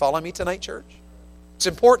purity. You follow me tonight, church? It's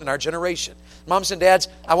important in our generation. Moms and dads,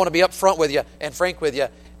 I want to be up front with you and frank with you.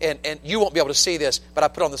 And you won't be able to see this, but I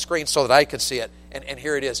put it on the screen so that I could see it. And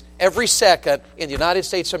here it is. Every second in the United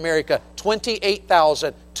States of America,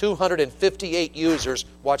 28,258 users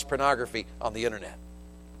watch pornography on the internet.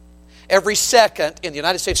 Every second in the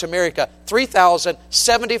United States of America,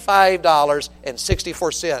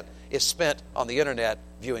 $3,075.64 is spent on the internet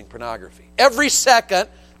viewing pornography. Every second,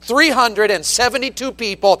 372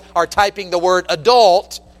 people are typing the word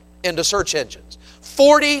adult into search engines.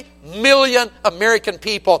 40 million American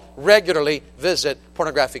people regularly visit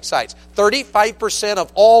pornographic sites. 35%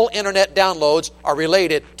 of all internet downloads are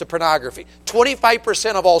related to pornography.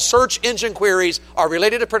 25% of all search engine queries are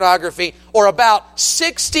related to pornography, or about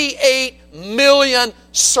 68 million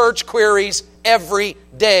search queries every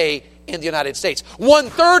day in the United States.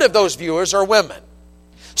 1/3 of those viewers are women.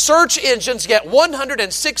 Search engines get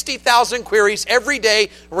 160,000 queries every day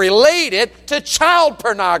related to child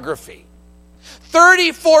pornography.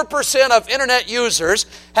 34% of internet users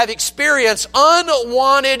have experienced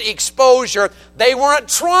unwanted exposure. They weren't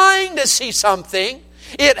trying to see something.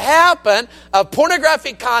 It happened of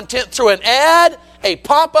pornographic content through an ad, a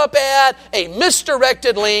pop-up ad, a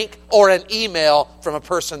misdirected link, or an email from a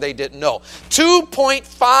person they didn't know.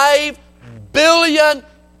 2.5 billion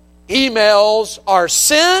emails are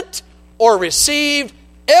sent or received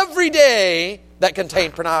every day that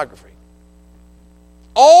contain pornography.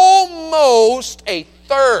 Almost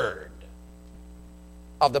 1/3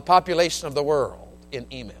 of the population of the world in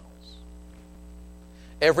emails.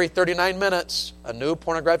 Every 39 minutes, a new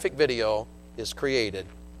pornographic video is created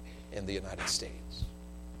in the United States.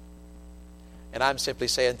 And I'm simply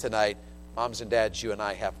saying tonight, moms and dads, you and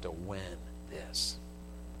I have to win this.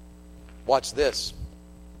 Watch this.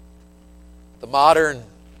 The modern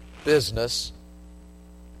business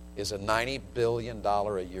is a $90 billion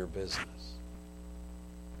a year business.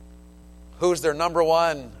 Who's their number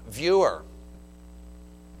one viewer?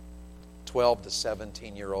 12 to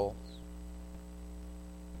 17-year-olds.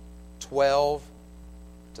 12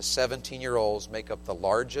 to 17-year-olds make up the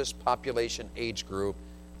largest population age group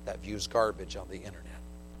that views garbage on the internet.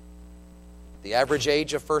 The average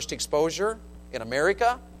age of first exposure in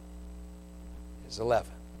America is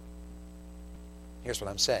 11. Here's what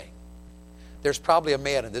I'm saying. There's probably a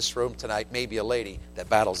man in this room tonight, maybe a lady, that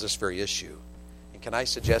battles this very issue. And can I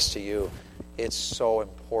suggest to you, it's so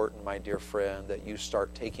important, my dear friend, that you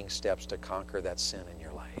start taking steps to conquer that sin in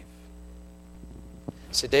your life.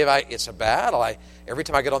 Say, Dave, it's a battle. Every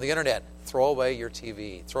time I get on the internet, throw away your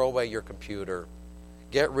TV, throw away your computer,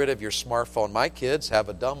 get rid of your smartphone. My kids have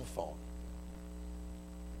a dumb phone.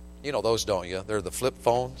 You know those, don't you? They're the flip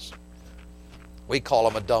phones. We call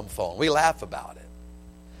them a dumb phone. We laugh about it.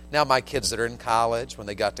 Now my kids that are in college, when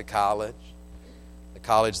they got to college, the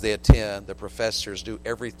college they attend, the professors do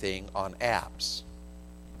everything on apps.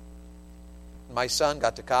 My son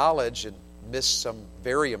got to college, and missed some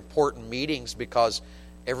very important meetings because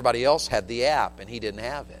everybody else had the app and he didn't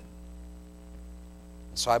have it.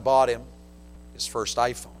 So I bought him his first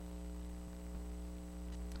iPhone.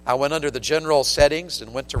 I went under the general settings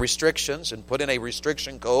and went to restrictions and put in a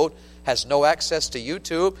restriction code. Has no access to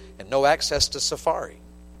YouTube and no access to Safari.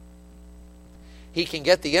 He can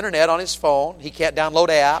get the internet on his phone. He can't download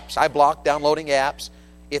apps. I block downloading apps.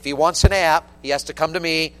 If he wants an app, he has to come to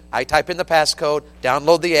me. I type in the passcode,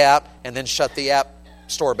 download the app, and then shut the app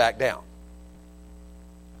store back down.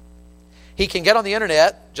 He can get on the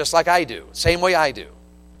internet just like I do, same way I do.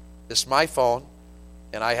 This is my phone,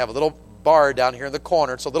 and I have a little bar down here in the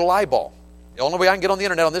corner. It's a little eyeball. The only way I can get on the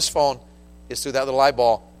internet on this phone is through that little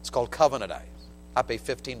eyeball. It's called Covenant Eyes. I pay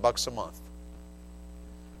 $15 a month.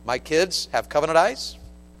 My kids have Covenant Eyes.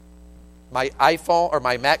 My iPhone or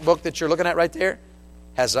my MacBook that you're looking at right there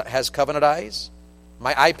has Covenant Eyes.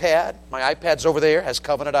 My iPad's over there, has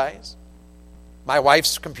Covenant Eyes. My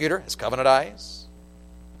wife's computer has Covenant Eyes.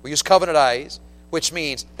 We use Covenant Eyes, which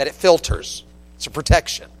means that it filters. It's a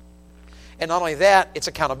protection. And not only that, it's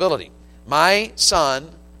accountability. My son,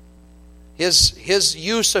 his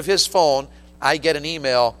use of his phone, I get an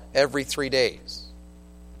email every 3 days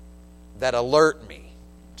that alert me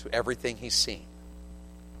to everything he's seen.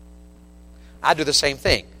 I do the same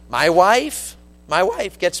thing. My wife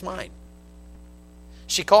gets mine.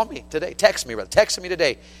 She called me today, texted me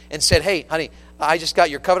today and said, "Hey, honey, I just got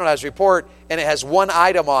your Covenant Eyes report, and it has one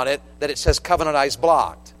item on it that it says Covenant Eyes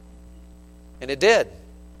blocked." And it did.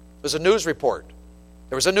 It was a news report.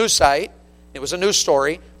 There was a news site. It was a news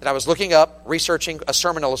story that I was looking up, researching a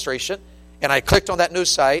sermon illustration, and I clicked on that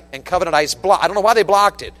news site, and Covenant Eyes blocked. I don't know why they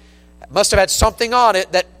blocked it. It must have had something on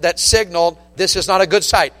it that signaled this is not a good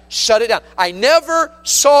site. Shut it down. I never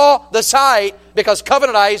saw the site because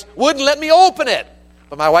Covenant Eyes wouldn't let me open it.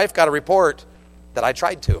 But my wife got a report that I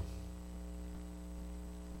tried to.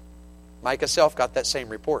 Micah Self got that same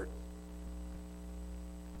report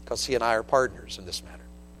because he and I are partners in this matter.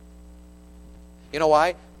 You know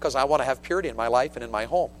why? Because I want to have purity in my life and in my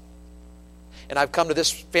home. And I've come to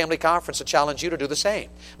this family conference to challenge you to do the same.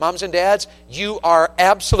 Moms and dads, you are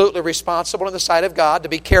absolutely responsible in the sight of God to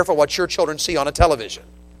be careful what your children see on a television.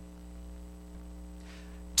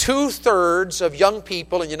 2/3 of young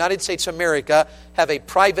people in the United States of America have a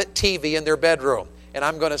private TV in their bedroom. And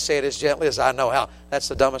I'm going to say it as gently as I know how. That's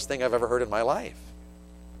the dumbest thing I've ever heard in my life.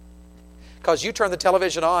 Because you turn the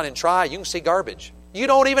television on and try, you can see garbage. You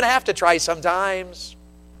don't even have to try sometimes.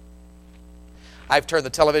 I've turned the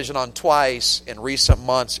television on twice in recent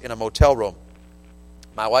months in a motel room.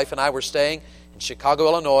 My wife and I were staying in Chicago,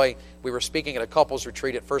 Illinois. We were speaking at a couples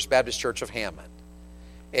retreat at First Baptist Church of Hammond.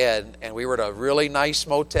 And we were at a really nice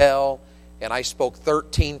motel, and I spoke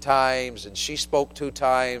 13 times, and she spoke 2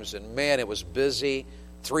 times, and man, it was busy.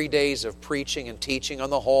 3 days of preaching and teaching on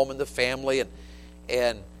the home and the family,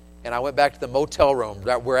 and I went back to the motel room.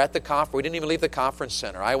 We're at the conference. We didn't even leave the conference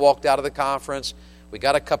center. I walked out of the conference. We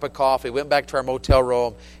got a cup of coffee, went back to our motel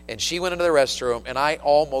room, and she went into the restroom, and I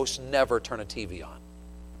almost never turn a TV on.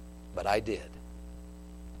 But I did.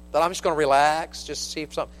 Thought I'm just going to relax, just see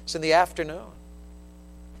if something. It's in the afternoon.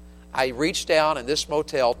 I reached down in this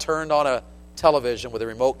motel, turned on a television with a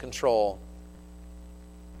remote control,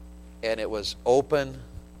 and it was open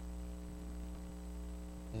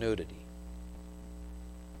nudity.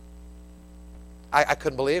 I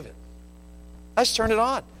couldn't believe it. I just turned it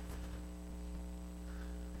on.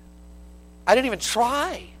 I didn't even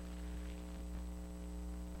try.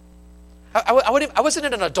 I wasn't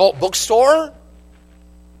in an adult bookstore.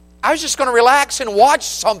 I was just going to relax and watch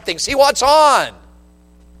something, see what's on.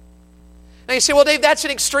 Now you say, well, Dave, that's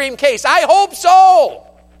an extreme case. I hope so.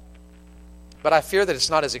 But I fear that it's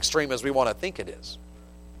not as extreme as we want to think it is.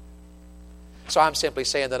 So I'm simply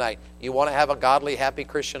saying tonight, you want to have a godly, happy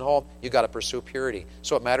Christian home, you've got to pursue purity.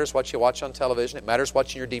 So it matters what you watch on television, it matters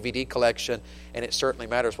what's in your DVD collection, and it certainly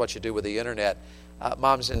matters what you do with the internet.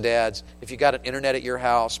 Moms and dads, if you got an internet at your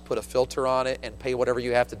house, put a filter on it and pay whatever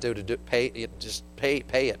you have to do pay it. Just pay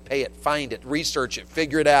it, find it, research it,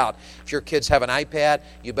 figure it out. If your kids have an iPad,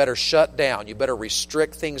 you better shut down. You better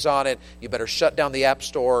restrict things on it. You better shut down the App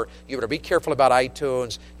Store. You better be careful about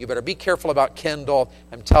iTunes. You better be careful about Kindle.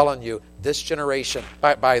 I'm telling you, this generation,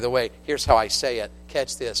 by the way, here's how I say it.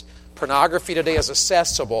 Catch this. Pornography today is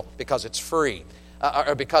accessible because it's free.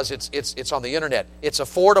 Or because it's on the internet. It's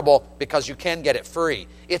affordable because you can get it free.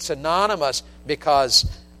 It's anonymous because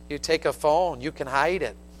you take a phone, you can hide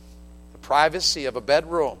it. The privacy of a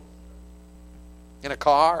bedroom, in a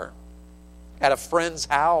car, at a friend's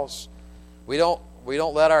house. We don't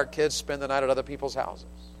let our kids spend the night at other people's houses.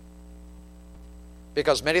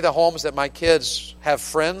 Because many of the homes that my kids have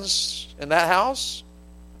friends in that house,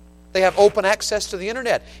 they have open access to the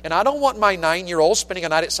internet. And I don't want my 9-year-old spending a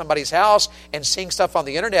night at somebody's house and seeing stuff on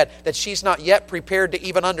the internet that she's not yet prepared to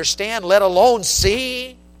even understand, let alone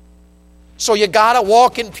see. So you got to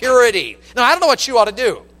walk in purity. Now, I don't know what you ought to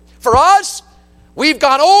do. For us, we've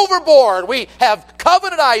gone overboard. We have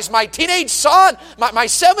covenantized. My teenage son, my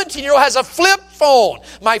 17-year-old has a flip phone.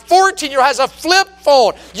 My 14-year-old has a flip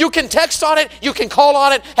phone. You can text on it. You can call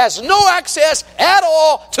on it. Has no access at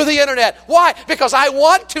all to the internet. Why? Because I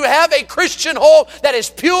want to have a Christian home that is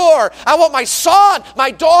pure. I want my son, my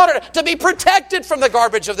daughter to be protected from the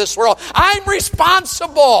garbage of this world. I'm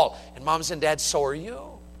responsible. And moms and dads, so are you.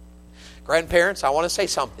 Grandparents, I want to say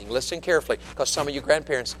something. Listen carefully, because some of you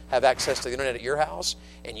grandparents have access to the internet at your house,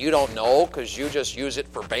 and you don't know because you just use it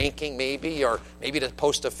for banking maybe, or maybe to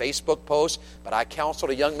post a Facebook post. But I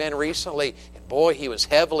counseled a young man recently, and boy, he was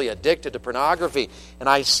heavily addicted to pornography. And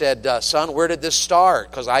I said, son, where did this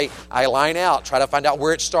start? Because I line out, try to find out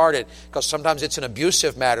where it started, because sometimes it's an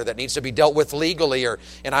abusive matter that needs to be dealt with legally.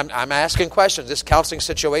 And I'm asking questions, this counseling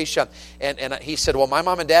situation. And he said, well, my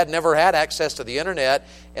mom and dad never had access to the internet.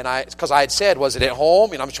 And because I had said, was it at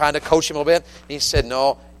home? I'm trying to coach him a little bit. And he said,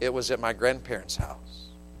 no, it was at my grandparents' house.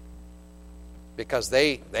 Because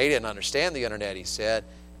they didn't understand the internet, he said.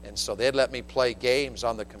 And so they'd let me play games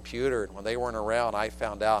on the computer. And when they weren't around, I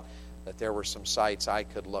found out that there were some sites I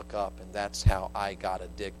could look up. And that's how I got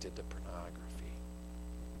addicted to pornography.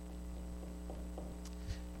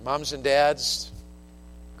 Moms and dads,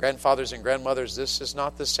 grandfathers and grandmothers, this is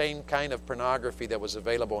not the same kind of pornography that was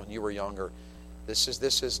available when you were younger. This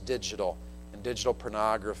is digital, and digital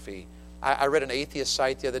pornography. I read an atheist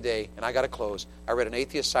site the other day, and I got to close. I read an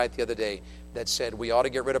atheist site the other day that said we ought to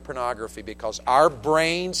get rid of pornography because our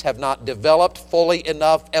brains have not developed fully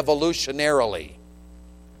enough evolutionarily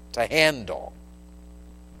to handle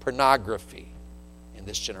pornography in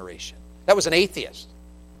this generation. That was an atheist.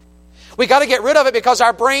 We got to get rid of it because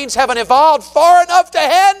our brains haven't evolved far enough to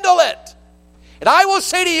handle it. And I will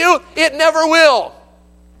say to you, it never will.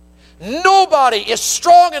 Nobody is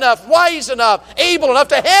strong enough, wise enough, able enough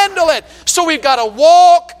to handle it. So we've got to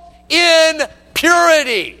walk in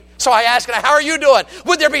purity. So I ask, how are you doing?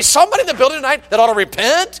 Would there be somebody in the building tonight that ought to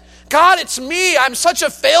repent? God, it's me. I'm such a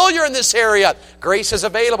failure in this area. Grace is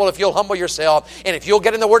available if you'll humble yourself. And if you'll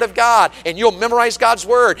get in the Word of God and you'll memorize God's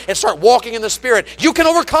Word and start walking in the Spirit, you can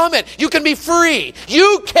overcome it. You can be free.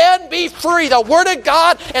 You can be free. The Word of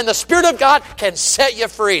God and the Spirit of God can set you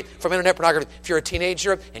free from internet pornography. If you're a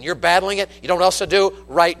teenager and you're battling it, you don't know what else to do,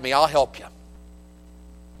 write me. I'll help you.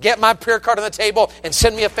 Get my prayer card on the table and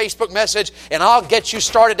send me a Facebook message, and I'll get you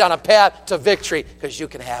started down a path to victory because you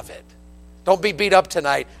can have it. Don't be beat up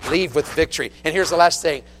tonight. Leave with victory. And here's the last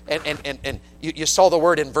thing. And you saw the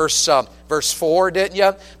word in verse 4, didn't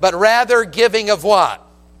you? But rather giving of what?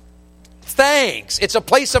 Thanks. It's a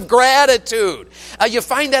place of gratitude. You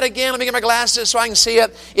find that again. Let me get my glasses so I can see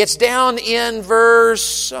it. It's down in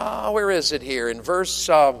verse, where is it here? In verse,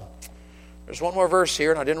 there's one more verse here,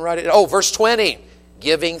 and I didn't write it. Oh, verse 20.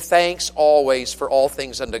 Giving thanks always for all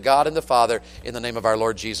things unto God and the Father in the name of our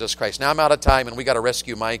Lord Jesus Christ. Now I'm out of time and we got to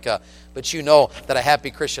rescue Micah. But you know that a happy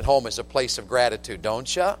Christian home is a place of gratitude,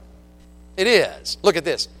 don't you? It is. Look at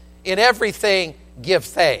this. In everything give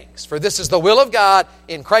thanks, for this is the will of God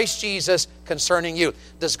in Christ Jesus concerning you.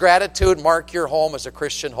 Does gratitude mark your home as a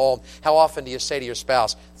Christian home? How often do you say to your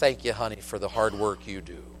spouse, thank you, honey, for the hard work you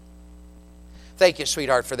do? Thank you,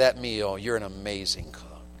 sweetheart, for that meal. You're an amazing cook.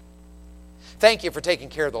 Thank you for taking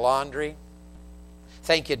care of the laundry.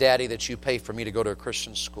 Thank you, Daddy, that you pay for me to go to a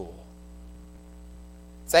Christian school.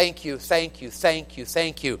 Thank you, thank you, thank you,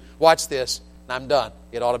 thank you. Watch this, and I'm done.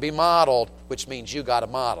 It ought to be modeled, which means you got to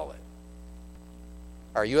model it.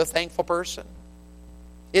 Are you a thankful person?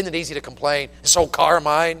 Isn't it easy to complain? This old car of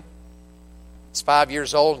mine, it's 5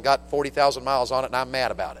 years old and got 40,000 miles on it, and I'm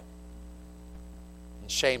mad about it.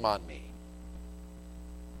 And shame on me.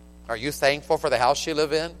 Are you thankful for the house you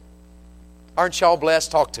live in? Aren't y'all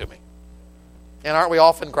blessed? Talk to me. And aren't we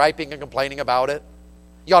often griping and complaining about it?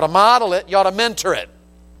 You ought to model it. You ought to mentor it.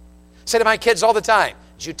 Say to my kids all the time,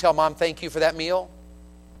 did you tell Mom thank you for that meal?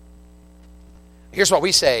 Here's what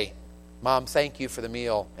we say. Mom, thank you for the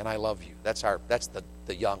meal and I love you. That's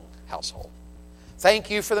the young household.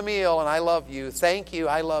 Thank you for the meal and I love you. Thank you,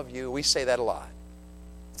 I love you. We say that a lot.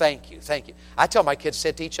 Thank you, thank you. I tell my kids, say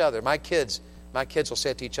it to each other. My kids will say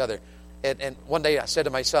it to each other. And one day I said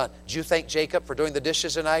to my son, did you thank Jacob for doing the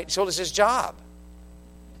dishes tonight? He said, well, it's his job.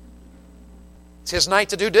 It's his night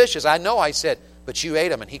to do dishes. I know, I said, but you ate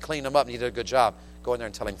them and he cleaned them up and he did a good job. Go in there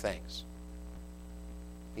and tell him thanks.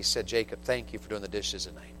 He said, Jacob, thank you for doing the dishes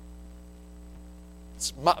tonight.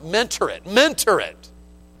 Mentor it. Mentor it.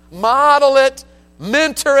 Model it.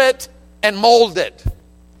 Mentor it. And mold it.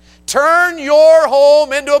 Turn your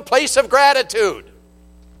home into a place of gratitude.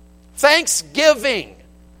 Thanksgiving.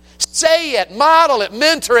 Say it, model it,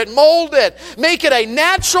 mentor it, mold it. Make it a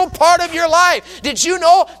natural part of your life. Did you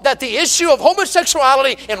know that the issue of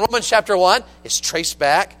homosexuality in Romans chapter 1 is traced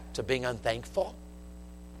back to being unthankful?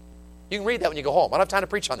 You can read that when you go home. I don't have time to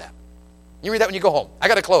preach on that. You can read that when you go home. I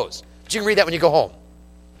got to close. But you can read that when you go home.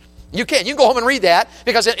 You can. You can go home and read that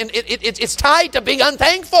because it's tied to being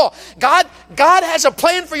unthankful. God has a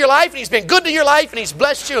plan for your life, and He's been good to your life, and He's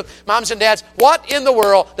blessed you. Moms and dads, what in the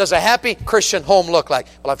world does a happy Christian home look like?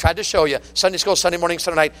 Well, I've tried to show you Sunday school, Sunday morning,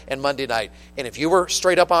 Sunday night, and Monday night. And if you were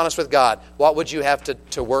straight up honest with God, what would you have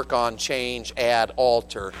to work on, change, add,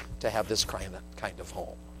 alter to have this kind of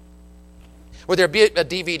home? Would there be a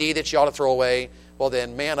DVD that you ought to throw away? Well,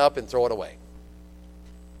 then man up and throw it away.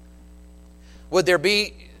 Would there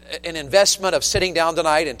be an investment of sitting down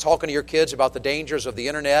tonight and talking to your kids about the dangers of the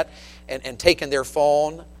internet and taking their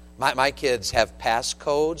phone? My kids have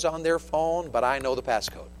passcodes on their phone, but I know the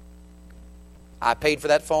passcode. I paid for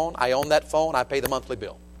that phone. I own that phone. I pay the monthly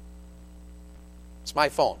bill. It's my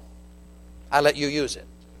phone. I let you use it.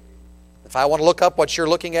 If I want to look up what you're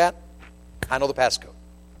looking at, I know the passcode.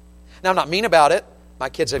 Now, I'm not mean about it. My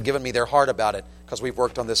kids have given me their heart about it because we've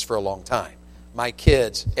worked on this for a long time. My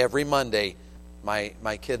kids, every Monday,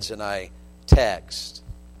 my kids and I text.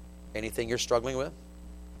 Anything you're struggling with?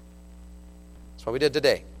 That's what we did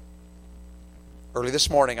today. Early this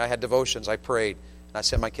morning, I had devotions. I prayed, and I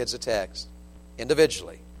sent my kids a text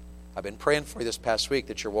individually. I've been praying for you this past week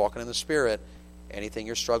that you're walking in the Spirit. Anything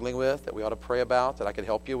you're struggling with that we ought to pray about that I could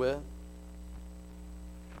help you with?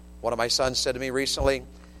 One of my sons said to me recently,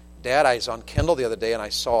 Dad, I was on Kindle the other day and I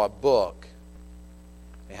saw a book.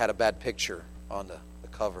 It had a bad picture on the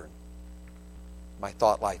cover. My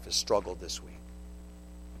thought life has struggled this week.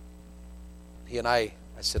 He and I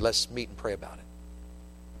said, let's meet and pray about it.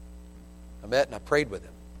 I met and I prayed with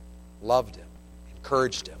him, loved him,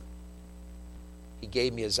 encouraged him. He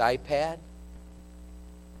gave me his iPad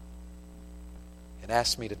and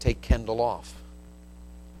asked me to take Kindle off.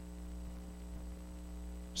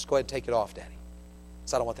 Just go ahead and take it off, Daddy.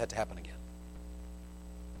 Because I don't want that to happen again.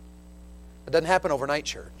 It doesn't happen overnight,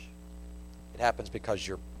 church. It happens because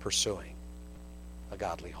you're pursuing a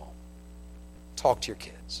godly home. Talk to your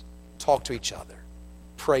kids. Talk to each other.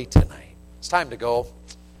 Pray tonight. It's time to go.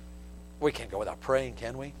 We can't go without praying,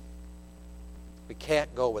 can we? We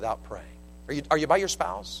can't go without praying. Are you by your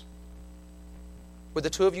spouse? Would the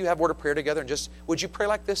two of you have a word of prayer together? And would you pray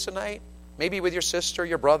like this tonight? Maybe with your sister,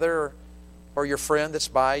 your brother, or your friend that's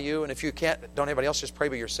by you. And if you can't, don't anybody else, just pray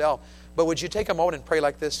by yourself. But would you take a moment and pray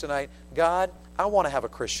like this tonight? God, I want to have a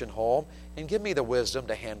Christian home, and give me the wisdom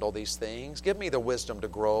to handle these things. Give me the wisdom to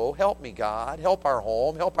grow. Help me, God. Help our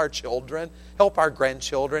home. Help our children. Help our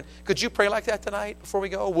grandchildren. Could you pray like that tonight before we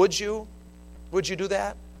go? Would you? Would you do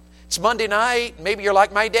that? It's Monday night. Maybe you're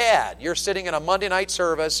like my dad. You're sitting in a Monday night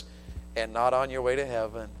service and not on your way to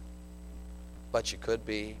heaven. But you could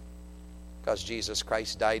be, because Jesus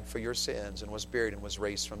Christ died for your sins and was buried and was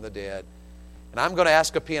raised from the dead. And I'm going to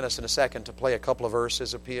ask a pianist in a second to play a couple of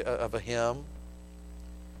verses of a hymn.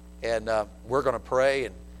 And we're going to pray.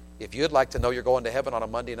 And if you'd like to know you're going to heaven on a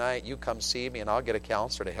Monday night, you come see me and I'll get a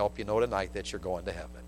counselor to help you know tonight that you're going to heaven.